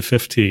 13 to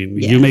 15,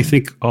 you may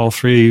think all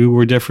three of you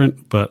were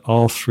different, but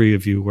all three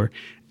of you were.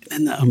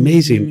 And the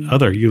amazing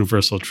other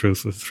universal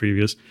truth with three of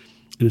you is,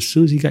 and as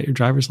soon as you got your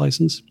driver's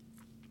license,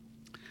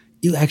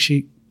 you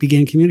actually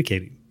began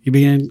communicating. You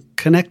began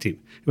connecting.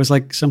 It was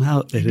like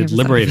somehow it had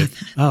liberated.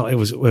 Oh, it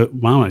was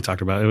Mom and I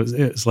talked about it.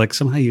 It was like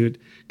somehow you had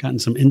gotten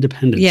some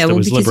independence that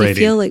was because liberating.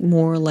 you feel like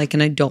more like an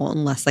adult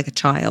and less like a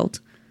child.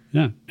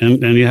 Yeah,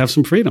 and you have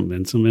some freedom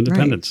and some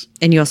independence. Right.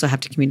 And you also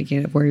have to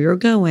communicate where you're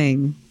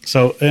going.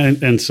 So,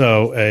 and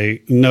so a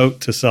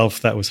note to self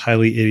that was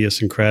highly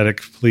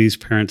idiosyncratic. Please,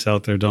 parents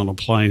out there, don't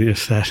apply any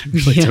of that. It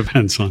really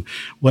depends on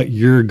what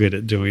you're good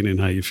at doing and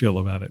how you feel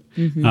about it.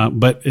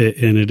 But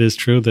it is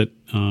true that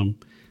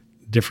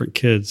different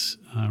kids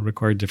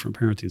require different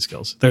parenting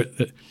skills.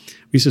 We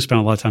used to spend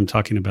a lot of time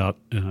talking about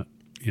how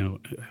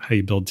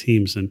you build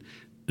teams, and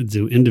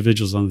do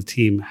individuals on the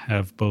team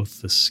have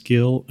both the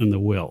skill and the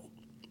will?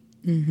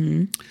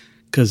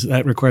 Because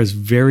that requires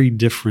very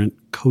different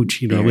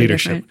coaching or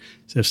leadership. Different.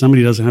 So if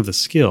somebody doesn't have the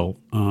skill,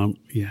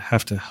 you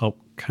have to help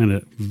kind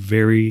of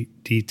very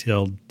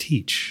detailed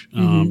teach.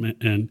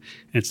 And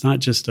it's not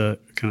just a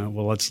kind of,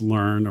 well, let's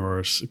learn,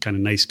 or kind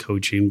of nice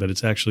coaching, but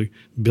it's actually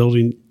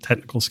building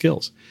technical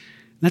skills.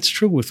 And that's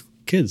true with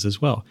kids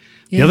as well.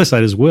 Yeah. The other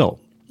side is will.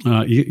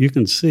 You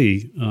can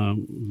see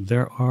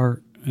there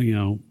are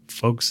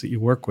folks that you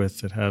work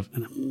with that have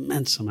an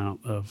immense amount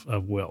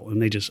of will,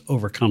 and they just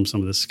overcome some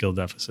of the skill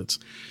deficits.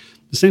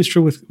 The same is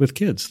true with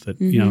kids, that,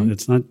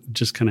 it's not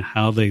just kind of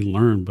how they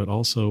learn, but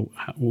also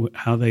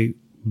how they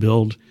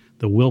build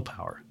the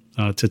willpower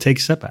to take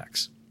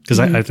setbacks. Because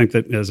I think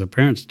that as a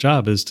parent's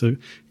job is to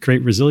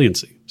create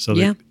resiliency so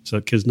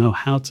that kids know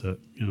how to,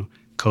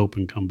 cope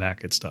and come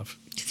back at stuff.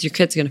 Because your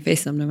kid's going to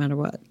face them no matter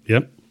what.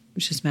 Yep.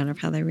 It's just a matter of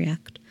how they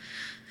react.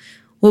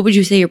 What would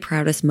you say your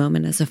proudest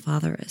moment as a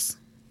father is?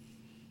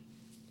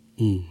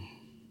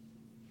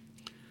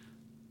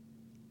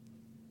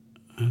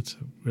 That's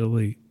a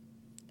really...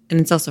 And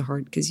it's also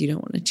hard because you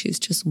don't want to choose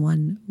just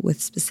one with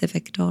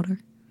specific daughter.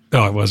 Oh,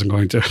 I wasn't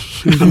going to.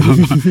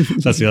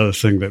 That's the other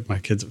thing that my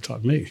kids have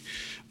taught me,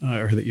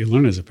 or that you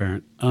learn as a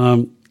parent.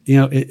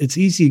 It's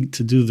easy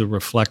to do the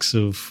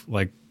reflexive,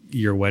 like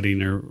your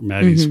wedding or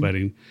Maddie's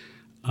wedding.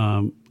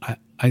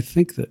 I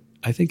think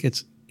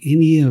it's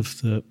any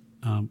of the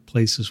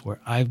places where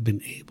I've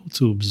been able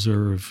to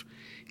observe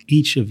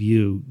each of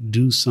you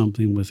do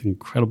something with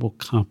incredible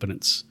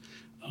competence.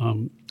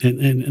 And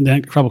that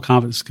incredible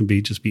competence can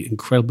be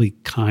incredibly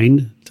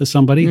kind to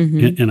somebody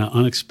in an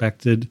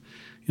unexpected,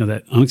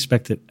 that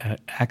unexpected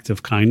act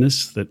of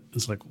kindness that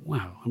is like,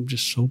 wow, I'm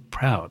just so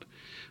proud.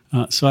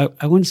 So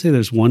I wouldn't say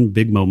there's one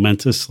big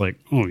momentous, like,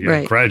 oh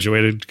yeah,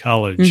 graduated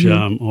college,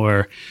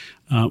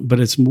 but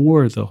it's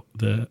more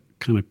the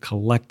kind of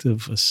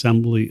collective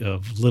assembly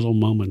of little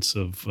moments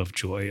of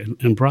joy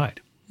and pride.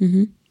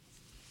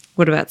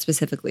 What about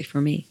specifically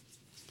for me?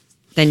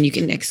 Then you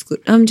can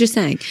exclude. I'm just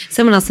saying,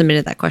 someone else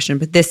submitted that question,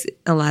 but this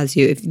allows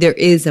you, if there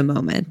is a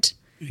moment.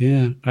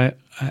 Yeah,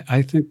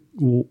 I think,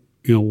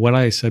 what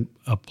I said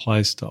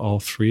applies to all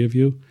three of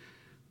you.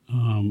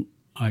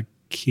 I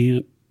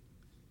can't,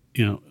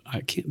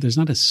 there's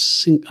not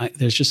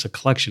there's just a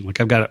collection. Like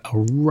I've got a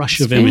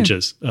rush of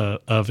images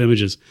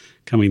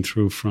coming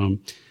through from,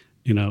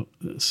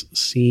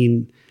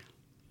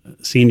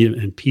 seeing you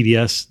in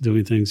PDS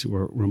doing things that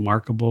were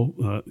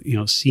remarkable,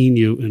 seeing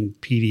you in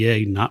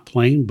PDA not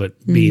playing,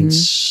 but being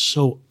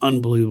so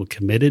unbelievably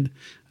committed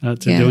to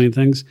doing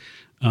things.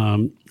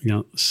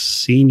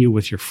 Seeing you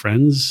with your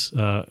friends,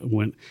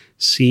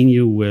 seeing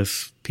you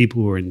with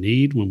people who are in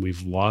need, when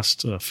we've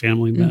lost a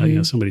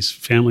family, somebody's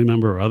family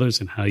member or others,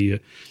 and how you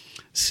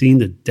seeing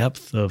the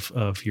depth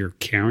of your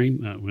caring.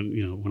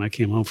 When I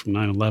came home from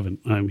 9/11,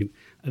 I mean,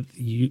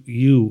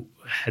 you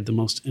had the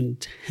most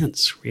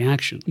intense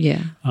reaction.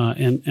 Yeah.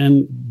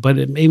 But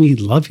it made me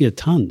love you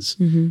tons.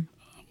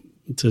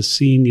 To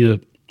seeing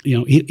you,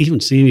 even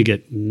seeing you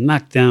get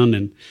knocked down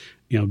and,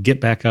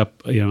 get back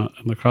up, on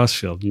the cross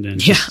field, and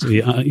just,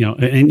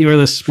 and you were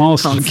the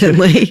smallest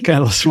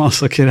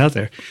smallest kid out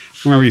there.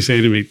 I remember you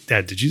saying to me,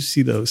 Dad, did you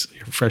see those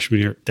your freshman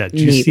year? Dad,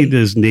 did you see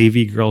those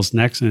Navy girls'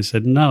 necks? And I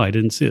said, no, I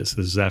didn't see this.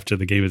 This is after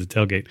the game at the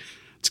tailgate.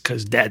 It's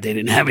because, Dad, they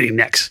didn't have any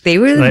necks. They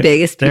were the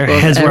biggest people their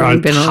heads I've were ever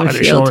on been on the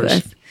field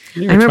with. I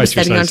remember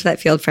stepping onto that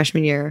field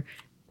freshman year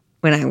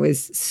when I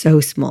was so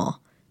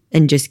small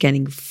and just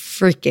getting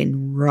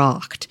freaking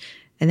rocked.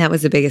 And that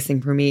was the biggest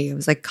thing for me. It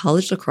was like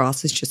college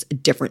lacrosse is just a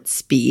different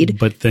speed.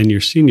 But then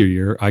your senior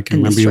year, I can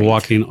And the remember you strength.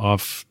 walking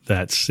off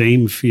that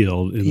same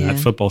field in that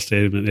football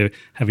stadium and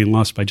having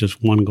lost by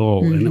just one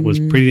goal. And it was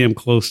pretty damn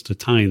close to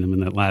tying them in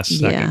that last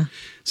second. Yeah.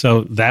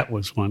 So that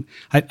was one.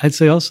 I'd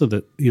say also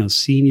that,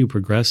 seeing you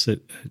progress at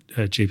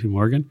JP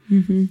Morgan,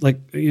 like,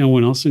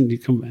 when all of a sudden you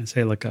come and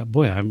say like,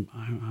 boy, I'm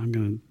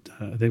going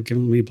to, they've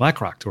given me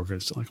BlackRock to work.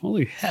 It's like,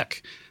 holy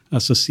heck.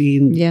 So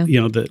seeing,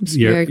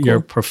 your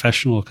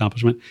professional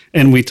accomplishment,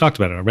 and we talked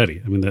about it already.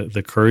 I mean,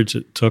 the courage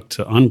it took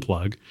to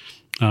unplug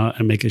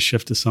and make a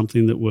shift to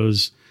something that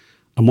was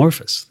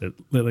amorphous, that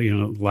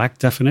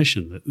lacked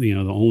definition. That the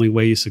only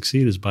way you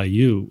succeed is by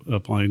you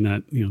applying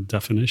that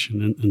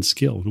definition and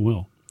skill and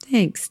will.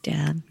 Thanks,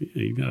 Dad. Yeah,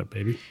 you got it,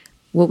 baby.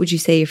 What would you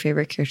say your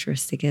favorite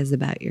characteristic is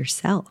about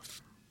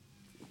yourself?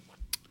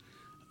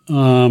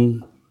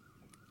 I'd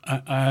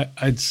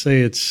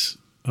say it's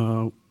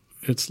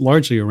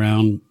largely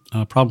around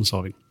problem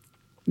solving.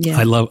 Yeah.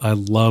 I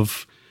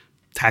love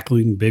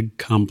tackling big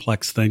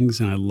complex things,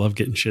 and I love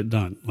getting shit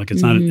done. Like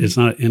it's not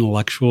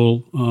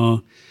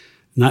intellectual.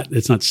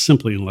 It's not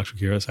simply intellectual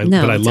curiosity,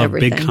 but I love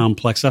everything. big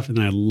complex stuff, and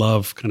I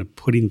love kind of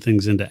putting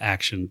things into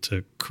action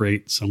to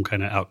create some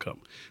kind of outcome.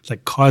 It's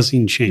like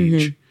causing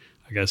change.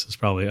 I guess is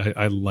probably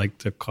I like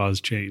to cause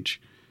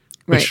change.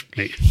 Which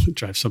may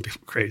drive some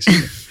people crazy.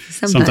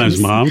 Sometimes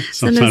mom,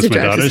 sometimes it my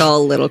drives daughters. us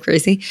all a little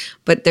crazy.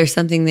 But there's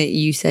something that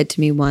you said to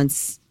me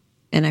once,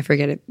 and I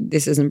forget it.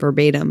 This isn't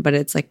verbatim, but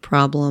it's like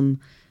problem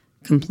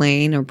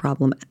complain or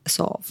problem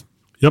solve.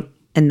 Yep.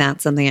 And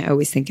that's something I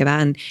always think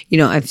about. And,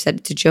 I've said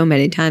it to Joe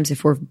many times,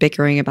 if we're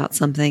bickering about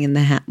something in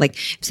the house, like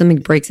if something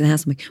breaks in the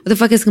house, I'm like, what the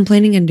fuck is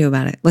complaining going to do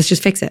about it? Let's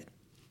just fix it.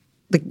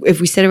 Like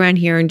if we sit around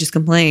here and just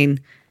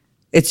complain,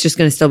 it's just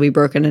going to still be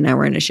broken and now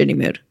we're in a shitty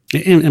mood.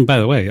 And by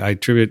the way, I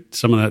attribute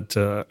some of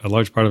that, a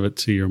large part of it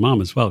to your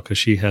mom as well, because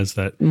she has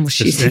that. Well,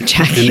 she's a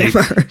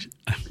jackhammer.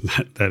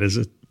 That is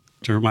a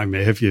term I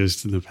may have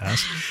used in the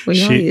past.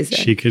 We all use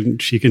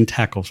it. She can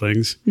tackle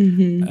things.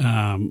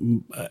 I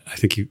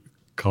think you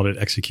called it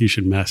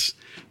execution mess.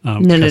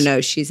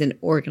 No. She's an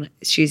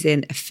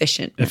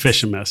efficient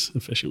mess.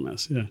 Efficient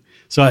mess. Yeah.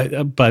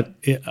 So,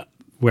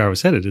 where I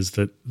was headed is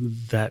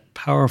that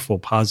powerful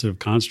positive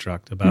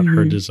construct about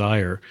her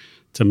desire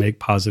to make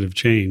positive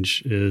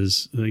change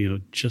is,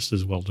 just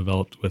as well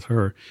developed with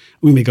her.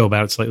 We may go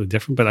about it slightly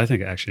different, but I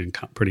think actually in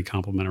pretty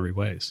complementary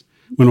ways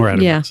when we're at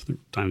a mess. There are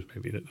times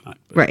maybe not.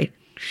 But. Right.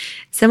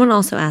 Someone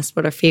also asked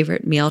what our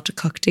favorite meal to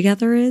cook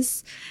together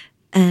is.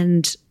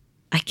 And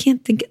I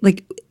can't think,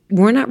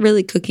 we're not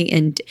really cooking.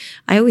 And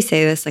I always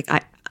say this,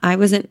 I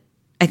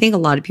think a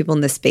lot of people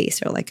in this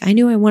space are like, I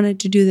knew I wanted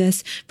to do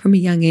this from a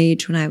young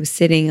age when I was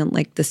sitting on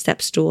the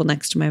step stool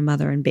next to my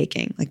mother and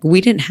baking.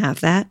 We didn't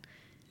have that.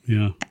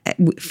 Yeah.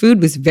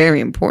 Food was very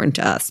important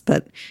to us,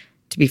 but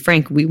to be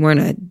frank, we weren't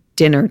a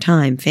dinner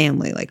time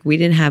family. We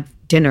didn't have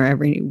dinner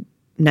every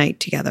night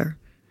together.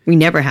 We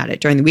never had it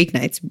during the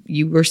weeknights.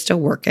 You were still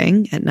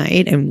working at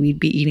night and we'd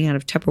be eating out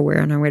of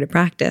Tupperware on our way to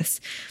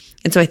practice.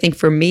 And so I think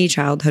for me,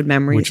 childhood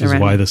memories Which is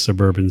why the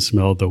Suburban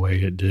smelled the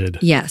way it did.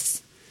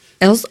 Yes.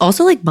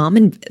 Also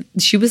mom,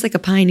 she was like a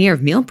pioneer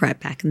of meal prep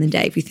back in the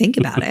day, if you think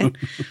about it.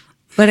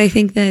 But I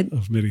think that...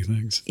 Of many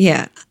things.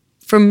 Yeah.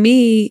 For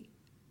me,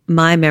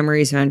 my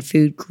memories around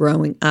food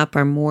growing up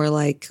are more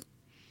like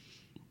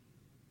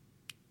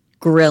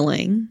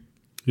grilling,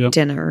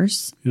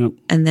 dinners,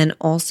 and then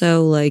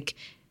also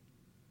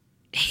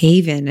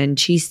Haven and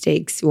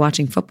cheesesteaks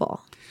watching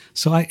football.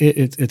 So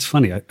it's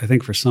funny. I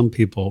think for some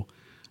people,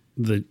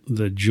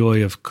 the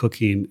joy of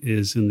cooking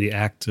is in the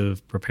act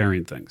of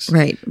preparing things.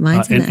 Right.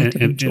 Mine's in the act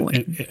of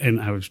enjoying. And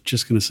I was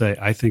just going to say,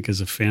 I think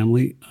as a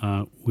family,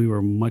 we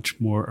were much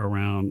more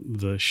around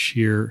the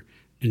sheer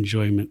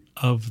enjoyment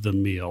of the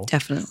meal.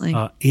 Definitely.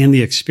 And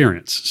the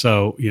experience.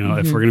 So,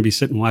 if we're going to be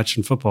sitting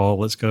watching football,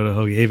 let's go to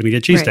Hoagie Haven and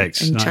get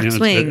cheesesteaks. Right. And Chuck's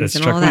Wings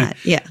and all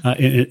that. Yeah.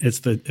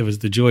 It was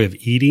the joy of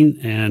eating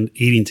and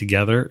eating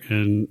together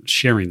and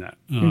sharing that.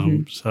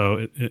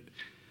 So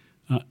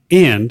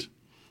and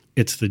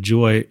it's the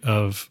joy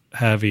of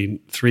having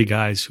three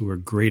guys who are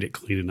great at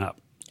cleaning up.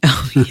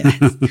 Oh,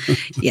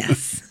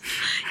 yes.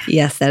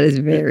 Yes, that is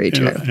very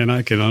true. And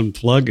I can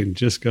unplug and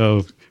just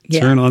go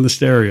turn on the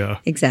stereo.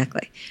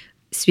 Exactly.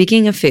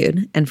 Speaking of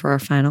food, and for our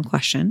final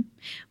question,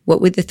 what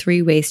would the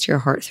 3 ways to your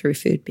heart through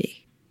food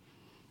be?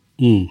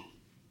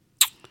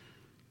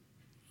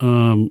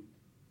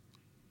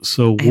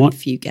 So I have a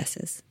few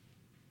guesses.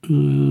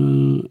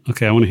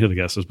 Okay, I want to hear the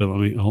guesses, but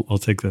I'll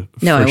take the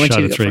first I want shot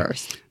you at to 3. go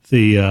first.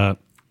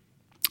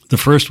 The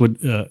first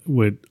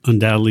would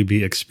undoubtedly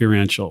be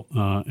experiential,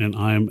 and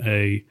I'm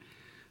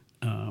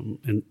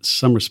in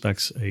some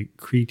respects a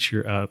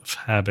creature out of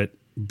habit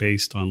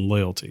based on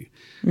loyalty.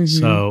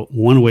 So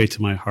one way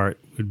to my heart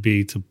would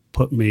be to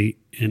put me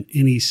in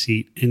any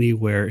seat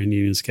anywhere in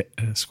Union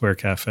Square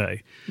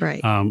Cafe.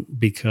 Right.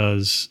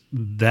 Because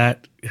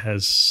that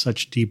has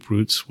such deep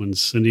roots. When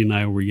Cindy and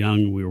I were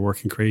young, we were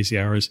working crazy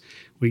hours.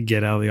 We'd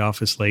get out of the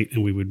office late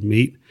and we would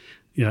meet.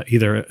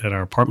 either at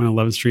our apartment on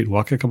 11th Street and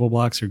walk a couple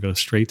blocks, or go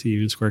straight to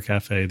Union Square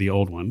Cafe, the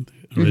old one,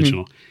 the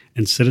original,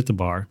 and sit at the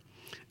bar.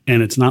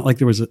 And it's not like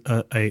there was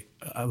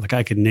like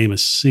I could name a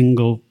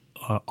single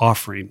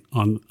offering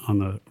on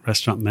the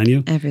restaurant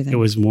menu. Everything. It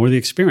was more the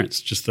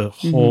experience, just the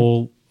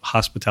whole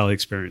hospitality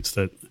experience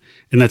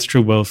and that's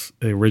true both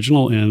the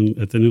original and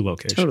at the new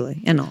location.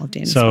 Totally. And all of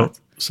Danny's spots.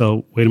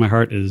 So Way to My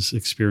Heart is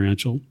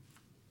experiential.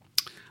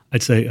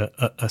 I'd say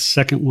a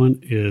second one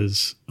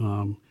is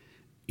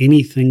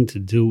anything to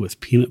do with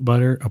peanut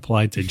butter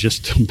applied to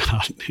just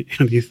about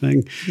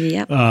anything.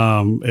 Yep.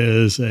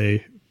 Is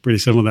a pretty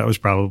simple. That was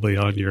probably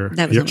on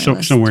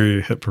somewhere in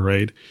your hit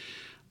parade.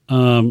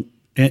 And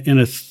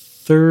a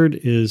third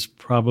is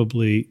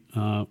probably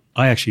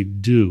I actually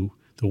do.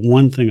 The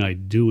one thing I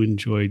do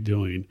enjoy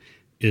doing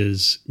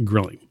is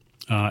grilling.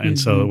 And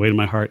so the Way to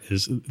My Heart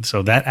is,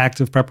 so that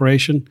active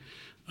preparation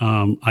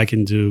I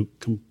can do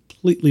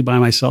completely by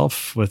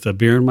myself with a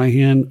beer in my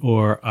hand,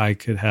 or I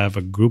could have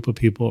a group of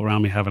people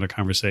around me having a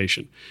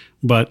conversation.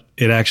 But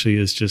it actually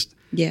is just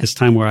this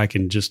time where I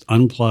can just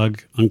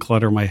unplug,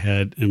 unclutter my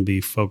head, and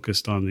be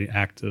focused on the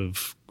act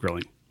of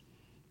grilling.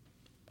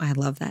 I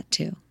love that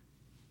too.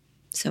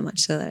 So much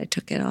so that I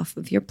took it off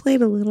of your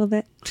plate a little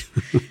bit.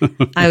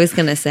 I was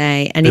going to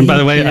say anything. And by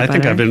the way, I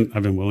think I've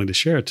been willing to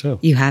share it too.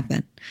 You have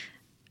been.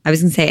 I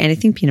was going to say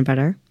anything peanut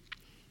butter.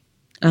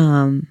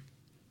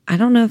 I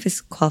don't know if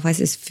this qualifies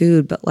as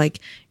food, but like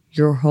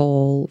your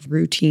whole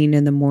routine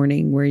in the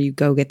morning where you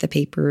go get the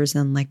papers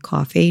and like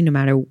coffee, no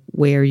matter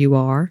where you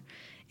are.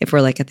 If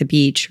we're like at the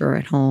beach or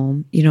at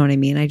home, you know what I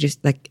mean? I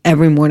just like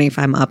every morning if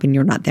I'm up and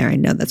you're not there, I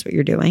know that's what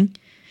you're doing.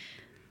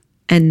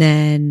 And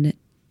then.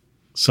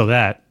 So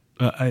that.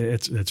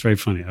 It's very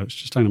funny. I was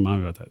just talking to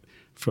Mom about that.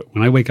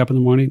 When I wake up in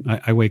the morning,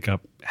 I wake up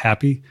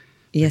happy.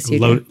 Yes,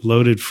 like you do.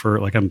 Loaded for,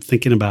 like I'm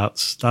thinking about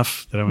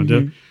stuff that I want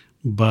to do.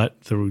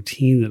 But the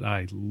routine that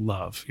I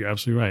love, you're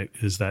absolutely right,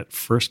 is that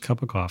first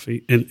cup of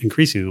coffee, and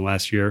increasingly in the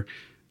last year,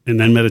 and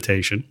then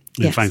meditation.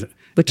 Yes,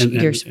 which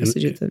you're supposed to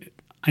do the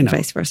I know.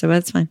 Vice versa, but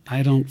it's fine.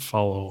 I don't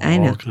follow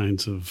all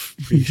kinds of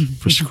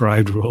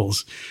prescribed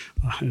rules,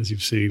 as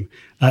you've seen.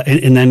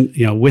 And then,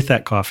 with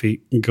that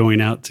coffee,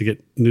 going out to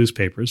get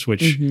newspapers,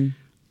 which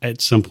at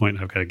some point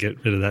I've got to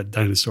get rid of that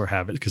dinosaur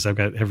habit because I've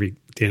got every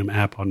damn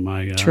app on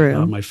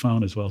my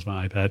phone as well as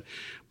my iPad.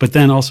 But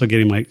then also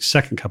getting my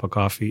second cup of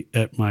coffee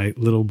at my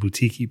little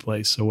boutique-y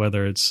place. So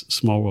whether it's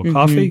Small World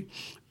Coffee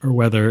or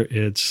whether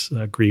it's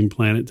Green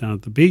Planet down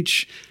at the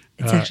beach.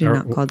 It's actually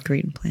not called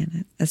Green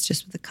Planet. That's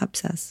just what the cup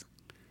says.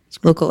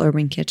 Local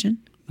Urban Kitchen?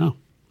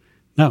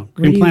 No.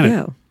 Green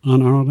Planet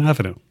on Arnold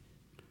Avenue.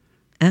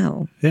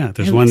 Oh. Yeah,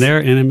 there's one there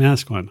and a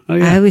Mask one. Oh,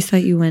 yeah. I always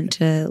thought you went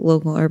to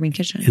Local Urban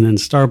Kitchen. And then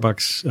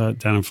Starbucks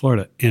down in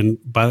Florida. And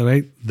by the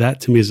way,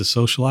 that to me is a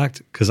social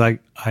act because I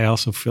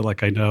also feel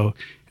like I know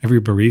every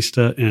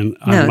barista, and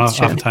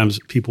oftentimes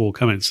people will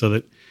come in. So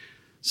that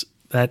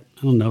I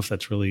don't know if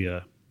that's really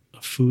a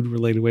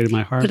food-related Way to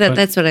My Heart. But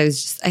that's what I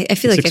was just, I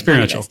feel like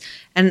experiential.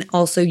 And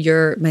also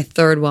my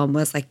third one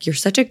was like, you're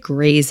such a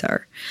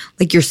grazer.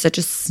 Like you're such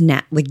a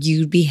snack. Like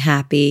you'd be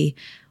happy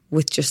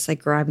with just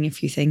like grabbing a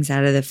few things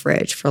out of the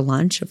fridge for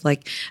lunch of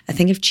like a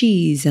thing of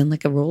cheese and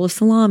like a roll of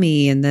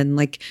salami and then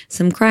like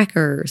some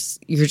crackers.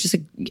 You're just,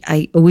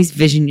 I always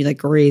vision you like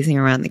grazing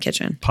around the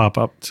kitchen. Pop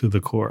up to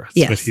the core.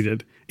 That's what he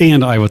did.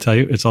 And I will tell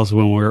you, it's also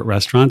when we're at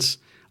restaurants,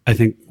 I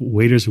think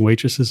waiters and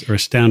waitresses are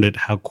astounded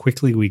how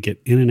quickly we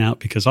get in and out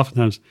because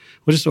oftentimes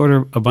we'll just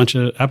order a bunch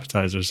of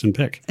appetizers and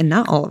pick. And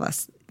not all of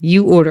us.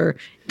 You order,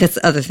 that's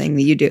the other thing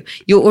that you do.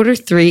 You'll order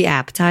 3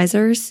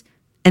 appetizers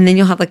and then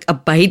you'll have like a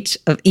bite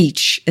of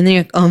each and then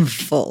you're like, oh, I'm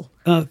full.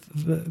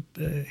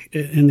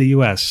 In the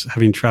U.S.,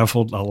 having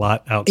traveled a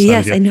lot outside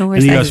yes, I know where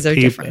sizes are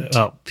different.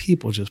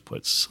 People just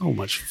put so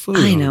much food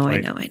I on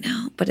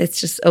know. But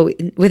it's just,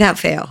 without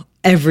fail,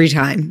 every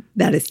time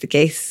that is the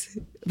case.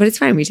 But it's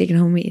fine. We take it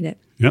home, we eat it.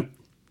 Yep.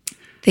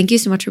 Thank you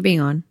so much for being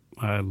on.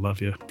 I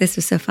love you. This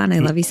was so fun. I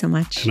love you so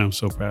much. And I'm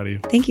so proud of you.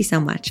 Thank you so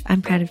much.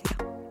 I'm proud of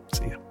you.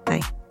 See you.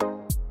 Bye.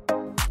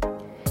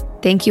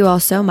 Thank you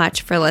all so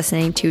much for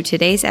listening to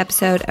today's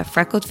episode of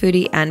Freckled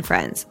Foodie and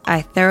Friends.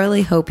 I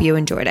thoroughly hope you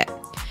enjoyed it.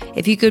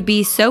 If you could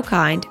be so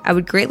kind, I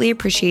would greatly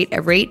appreciate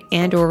a rate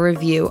and or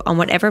review on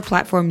whatever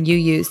platform you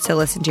use to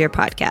listen to your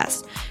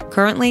podcast.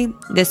 Currently,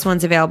 this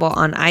one's available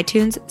on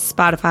iTunes,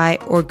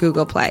 Spotify, or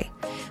Google Play.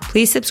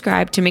 Please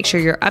subscribe to make sure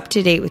you're up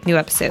to date with new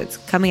episodes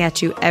coming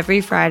at you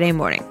every Friday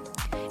morning.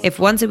 If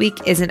once a week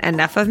isn't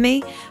enough of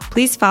me,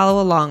 please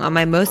follow along on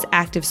my most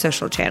active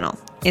social channel,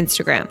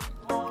 Instagram.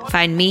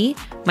 Find me,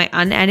 my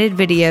unedited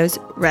videos,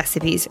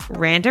 recipes,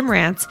 random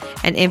rants,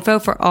 and info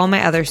for all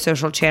my other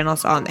social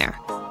channels on there,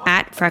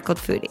 @Freckled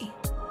Foodie.